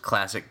one of those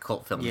classic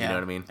cult films. Yeah, You know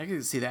what I mean? I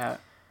could see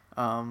that.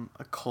 A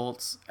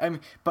cult.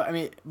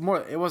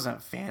 More. It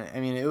wasn't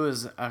it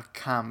was a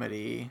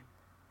comedy.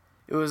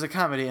 It was a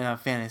comedy in a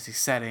fantasy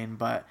setting,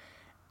 but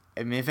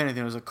if anything,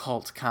 it was a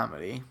cult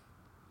comedy.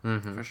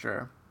 Mm-hmm. For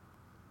sure.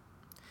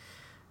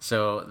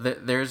 So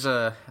there's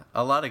a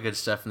lot of good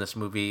stuff in this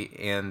movie,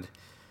 and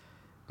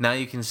now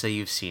you can say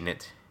you've seen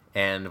it,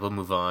 and we'll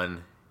move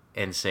on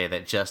and say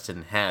that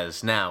Justin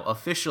has now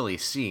officially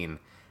seen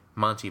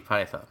Monty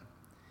Python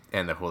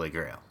and the Holy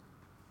Grail.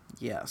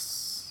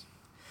 Yes.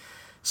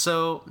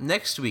 So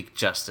next week,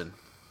 Justin,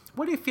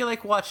 what do you feel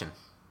like watching?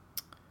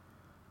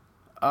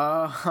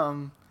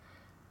 Well,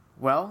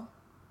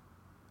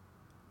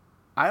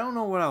 I don't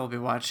know what I'll be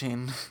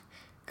watching,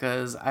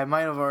 because I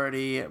might have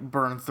already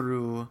burned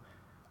through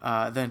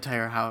the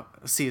entire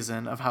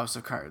season of House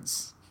of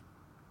Cards.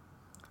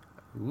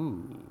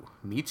 Ooh,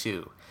 me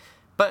too.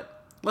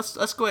 But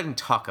let's go ahead and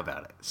talk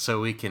about it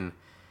so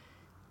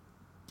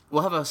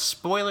we'll have a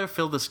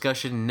spoiler-filled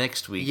discussion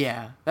next week.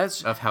 Yeah,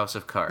 of House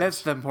of Cards.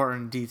 That's the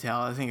important detail.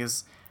 I think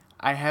is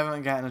I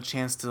haven't gotten a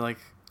chance to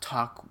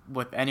talk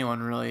with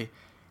anyone really.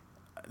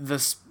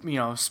 This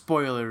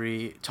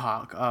spoilery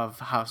talk of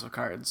House of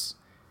Cards.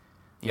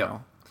 You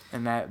know,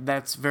 and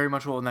that's very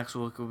much what next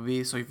week will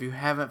be. So if you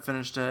haven't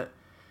finished it,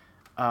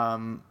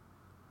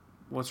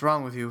 what's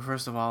wrong with you,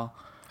 first of all?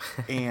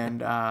 And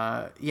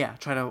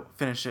try to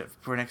finish it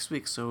for next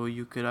week so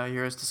you could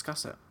hear us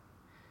discuss it.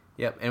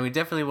 Yep, and we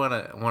definitely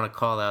want to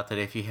call out that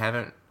if you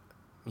haven't,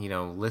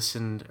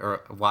 listened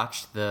or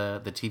watched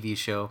the TV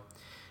show,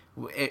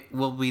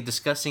 we'll be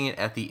discussing it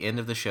at the end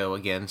of the show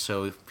again.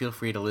 So feel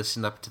free to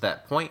listen up to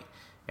that point,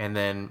 and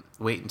then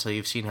wait until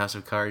you've seen House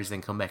of Cards,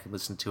 then come back and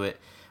listen to it.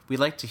 We'd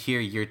like to hear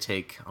your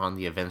take on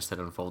the events that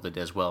unfolded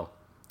as well,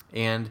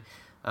 and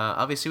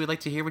obviously we'd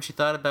like to hear what you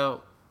thought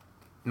about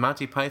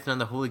Monty Python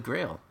and the Holy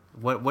Grail.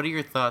 What are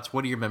your thoughts?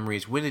 What are your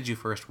memories? When did you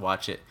first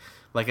watch it?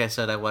 Like I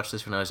said, I watched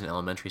this when I was in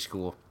elementary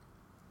school,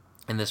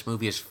 and this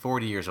movie is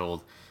 40 years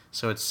old,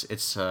 So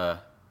it's an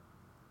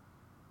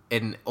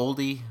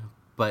oldie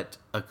but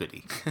a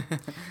goodie.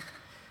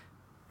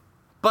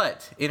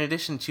 But in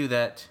addition to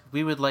that,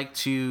 we would like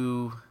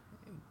to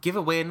give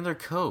away another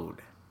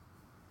code.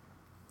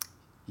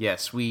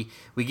 Yes, we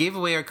gave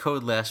away our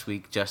code last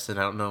week, Justin.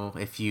 I don't know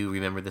if you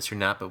remember this or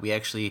not, but we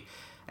actually,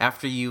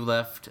 after you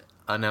left,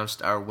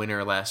 announced our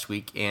winner last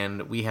week,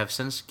 and we have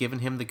since given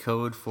him the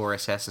code for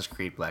Assassin's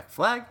Creed Black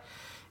Flag,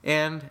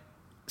 and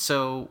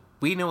so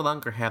we no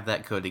longer have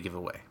that code to give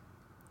away.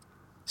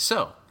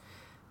 So,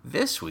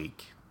 this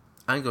week,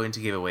 I'm going to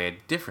give away a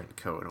different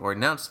code, or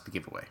announce the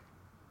giveaway.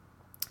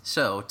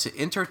 So, to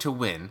enter to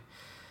win,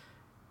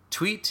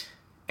 tweet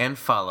and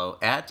follow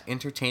at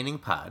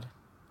EntertainingPod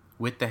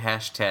with the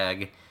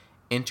hashtag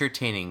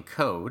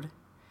EntertainingCode,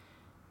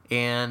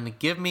 and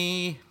give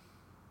me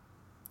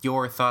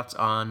your thoughts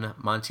on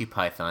Monty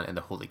Python and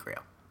the Holy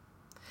Grail.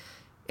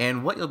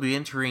 And what you'll be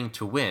entering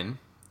to win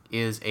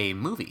is a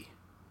movie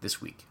this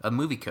week, a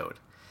movie code.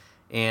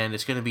 And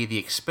it's going to be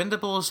the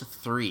Expendables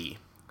 3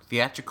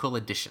 Theatrical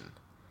Edition.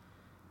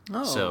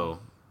 Oh, so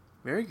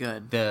very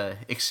good. The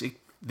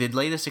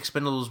latest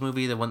Expendables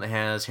movie, the one that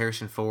has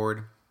Harrison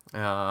Ford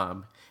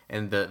and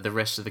the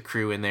rest of the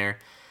crew in there.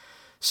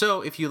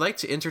 So if you'd like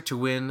to enter to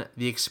win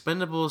the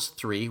Expendables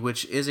 3,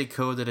 which is a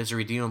code that is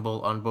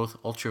redeemable on both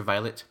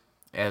Ultraviolet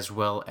as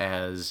well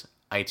as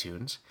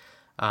iTunes,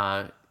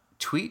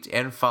 tweet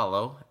and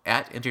follow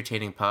at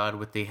EntertainingPod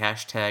with the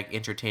hashtag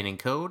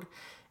EntertainingCode,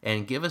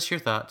 and give us your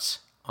thoughts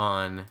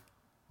on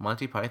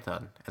Monty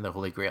Python and the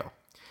Holy Grail.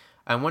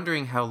 I'm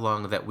wondering how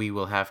long that we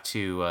will have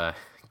to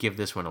give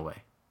this one away.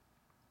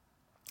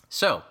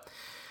 So,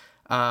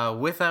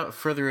 without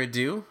further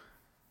ado,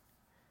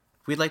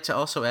 we'd like to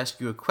also ask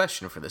you a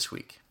question for this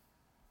week.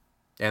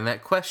 And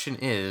that question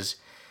is,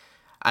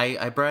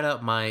 I brought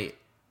out my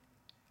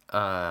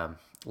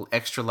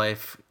Extra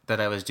Life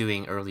that I was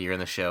doing earlier in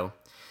the show.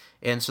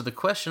 And so the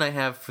question I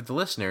have for the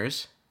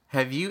listeners,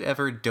 have you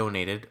ever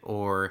donated,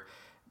 or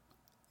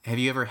have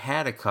you ever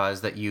had a cause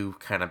that you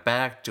kind of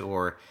backed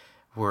or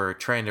were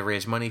trying to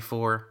raise money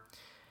for?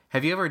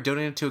 Have you ever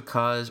donated to a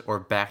cause or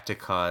backed a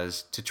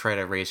cause to try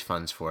to raise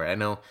funds for it? I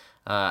know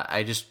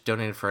I just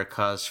donated for a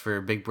cause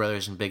for Big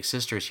Brothers and Big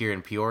Sisters here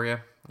in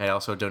Peoria. I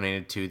also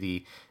donated to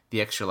the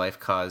Extra Life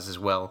cause as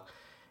well.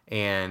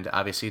 And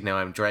obviously now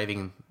I'm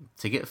driving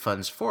to get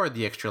funds for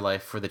the Extra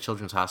Life for the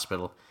Children's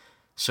Hospital.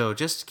 So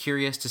just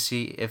curious to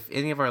see if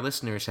any of our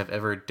listeners have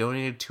ever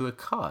donated to a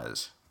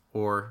cause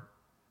or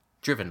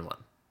driven one.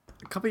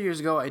 A couple of years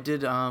ago, I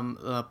did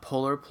a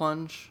polar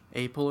plunge.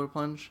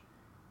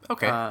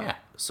 Okay, yeah.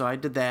 So I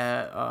did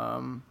that,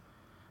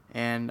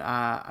 and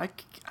I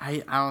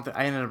don't think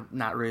I ended up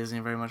not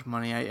raising very much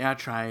money. I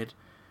tried,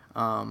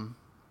 but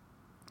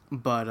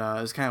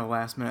it was kind of a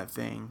last minute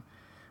thing.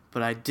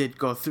 But I did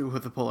go through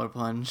with the polar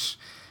plunge,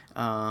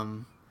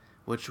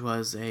 which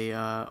was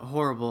a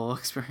horrible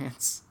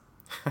experience.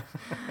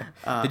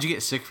 Did you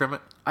get sick from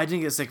it? I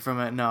didn't get sick from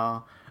it,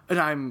 no.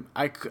 And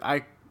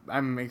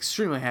I'm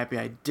extremely happy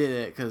I did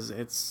it, because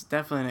it's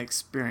definitely an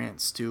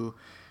experience to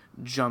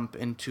jump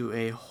into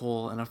a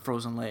hole in a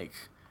frozen lake,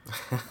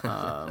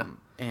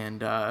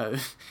 and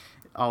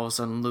all of a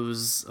sudden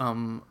lose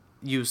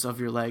use of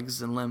your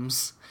legs and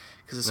limbs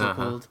because it's so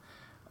cold.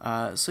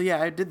 So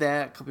yeah, I did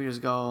that a couple years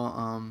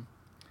ago,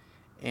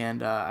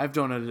 and I've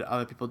donated to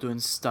other people doing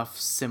stuff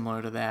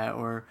similar to that,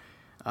 or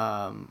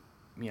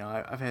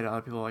I've had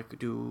other people like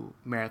do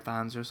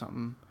marathons or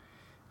something,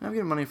 and I'm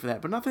getting money for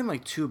that, but nothing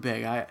like too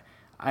big.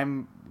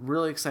 I'm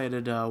really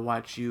excited to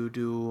watch you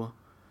do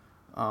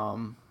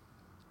the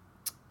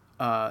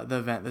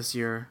event this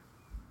year,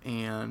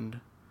 and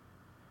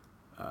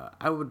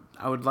I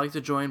would like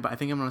to join, but I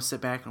think I'm gonna sit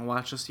back and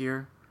watch this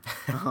year.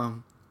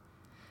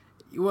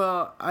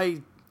 Well,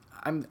 I'm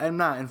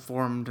not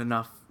informed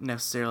enough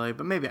necessarily,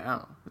 but maybe, I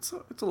don't know. It's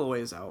a little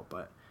ways out,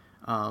 but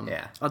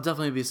yeah, I'll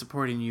definitely be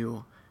supporting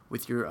you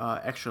with your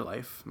Extra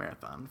Life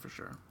marathon for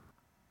sure.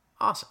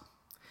 Awesome.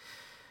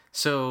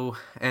 So,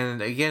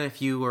 and again,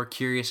 if you are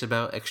curious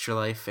about Extra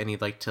Life and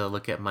you'd like to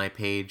look at my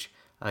page,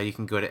 you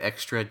can go to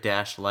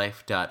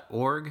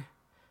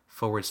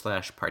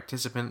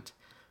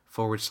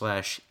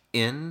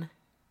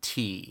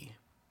extra-life.org/participant/NT.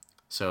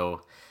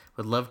 So,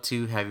 would love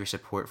to have your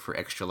support for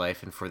Extra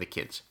Life and for the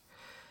kids.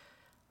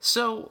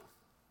 So,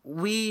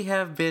 we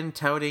have been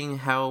touting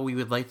how we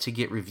would like to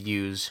get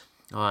reviews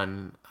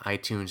on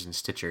iTunes and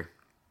Stitcher.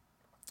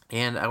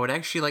 And I would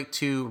actually like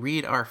to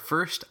read our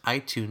first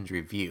iTunes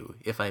review,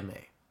 if I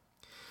may.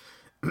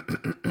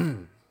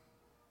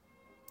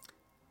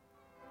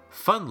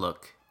 Fun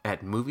look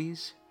at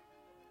movies,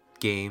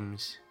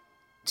 games,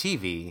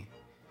 TV,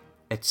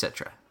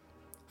 etc.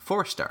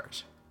 4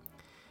 stars.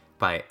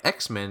 By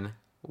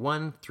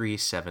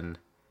Xmen137.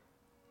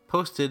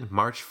 Posted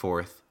March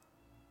 4th,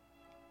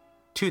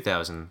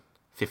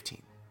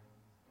 2015.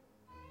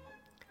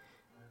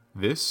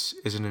 This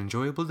is an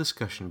enjoyable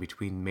discussion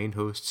between main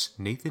hosts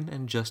Nathan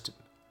and Justin,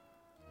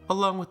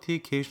 along with the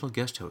occasional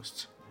guest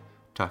hosts,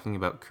 talking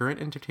about current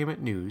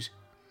entertainment news,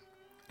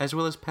 as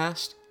well as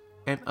past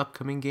and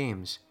upcoming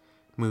games,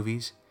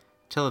 movies,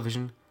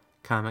 television,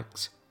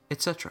 comics,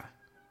 etc.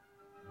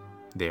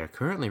 They are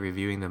currently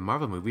reviewing the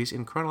Marvel movies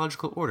in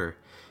chronological order,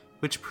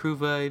 which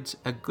provides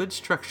a good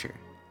structure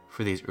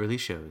for these early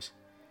shows.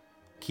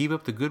 Keep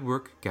up the good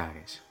work,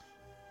 guys.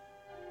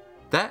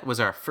 That was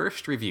our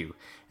first review,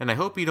 and I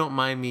hope you don't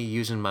mind me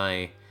using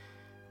my,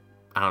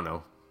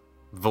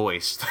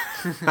 voice.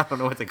 I don't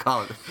know what to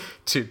call it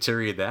to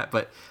read that,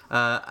 but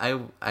I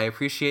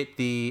appreciate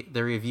the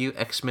review,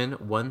 X-Men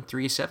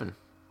 137.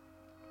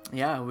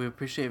 Yeah, we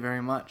appreciate it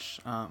very much.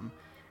 Any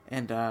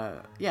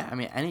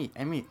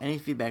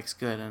feedback's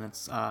good, and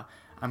it's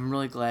I'm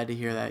really glad to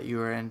hear that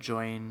you are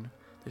enjoying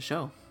the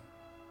show.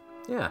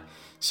 Yeah,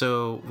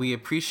 so we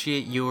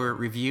appreciate your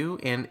review,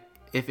 and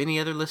if any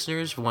other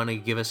listeners want to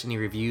give us any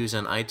reviews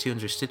on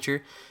iTunes or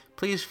Stitcher,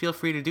 please feel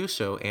free to do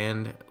so,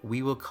 and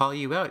we will call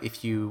you out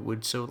if you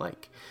would so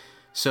like.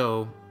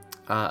 So,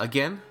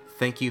 again,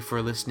 thank you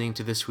for listening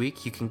to this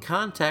week. You can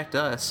contact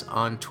us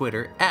on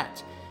Twitter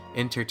at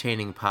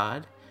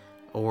EntertainingPod,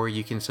 or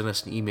you can send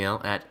us an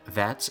email at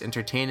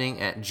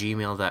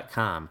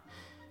that'sentertaining@gmail.com.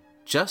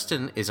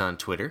 Justin is on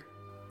Twitter.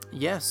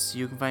 Yes,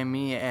 you can find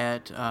me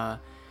at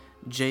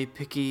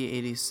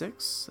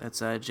JPicky86.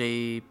 That's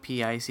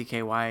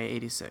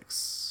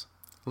JPICKY86.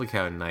 Look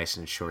how nice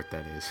and short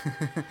that is.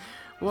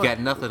 Well, got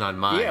nothing on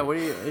mine.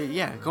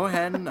 Yeah, go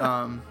ahead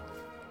and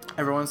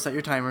everyone set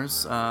your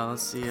timers.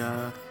 Let's see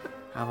how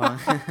long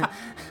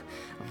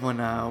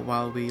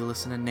while we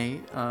listen to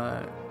Nate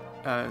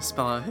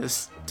spell out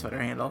his Twitter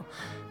handle.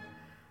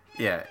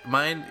 Yeah,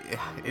 mine,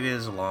 it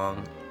is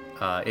long.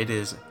 It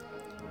is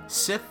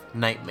Sith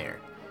Nightmare.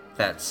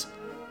 That's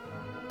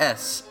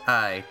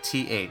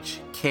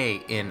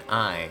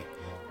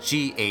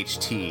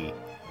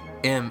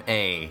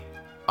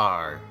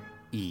SITHKNIGHTMARE.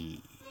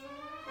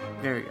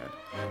 Very good.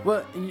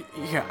 Well,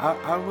 here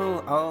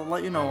I'll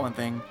let you know one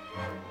thing.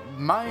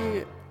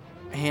 My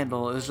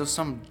handle is just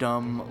some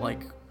dumb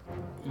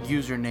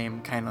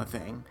username kind of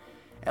thing.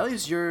 At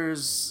least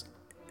yours,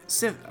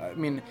 Sith. I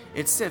mean,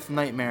 it's Sith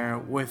Nightmare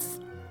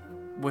with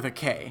a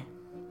K.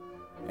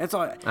 That's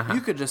all. Uh-huh. You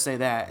could just say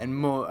that, and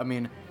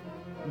 98%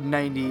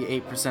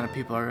 of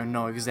people are gonna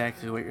know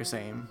exactly what you're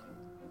saying.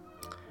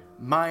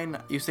 Mine,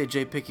 you say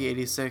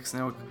JPicky86,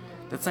 and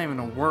that's not even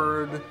a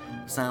word.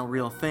 It's not a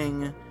real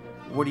thing.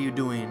 What are you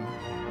doing?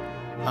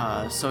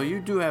 So you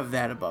do have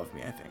that above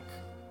me, I think.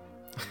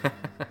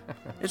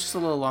 It's just a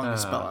little long to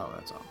spell out,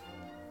 that's all.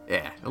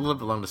 Yeah, a little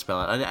bit long to spell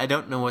out. I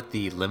don't know what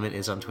the limit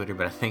is on Twitter,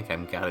 but I think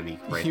I'm gotta be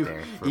right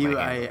there for my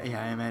handle.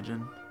 I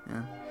imagine.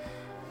 Yeah.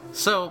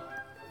 So,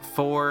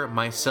 for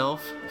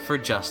myself, for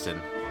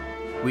Justin,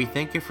 we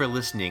thank you for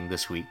listening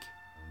this week.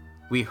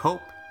 We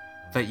hope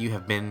that you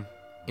have been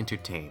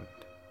entertained.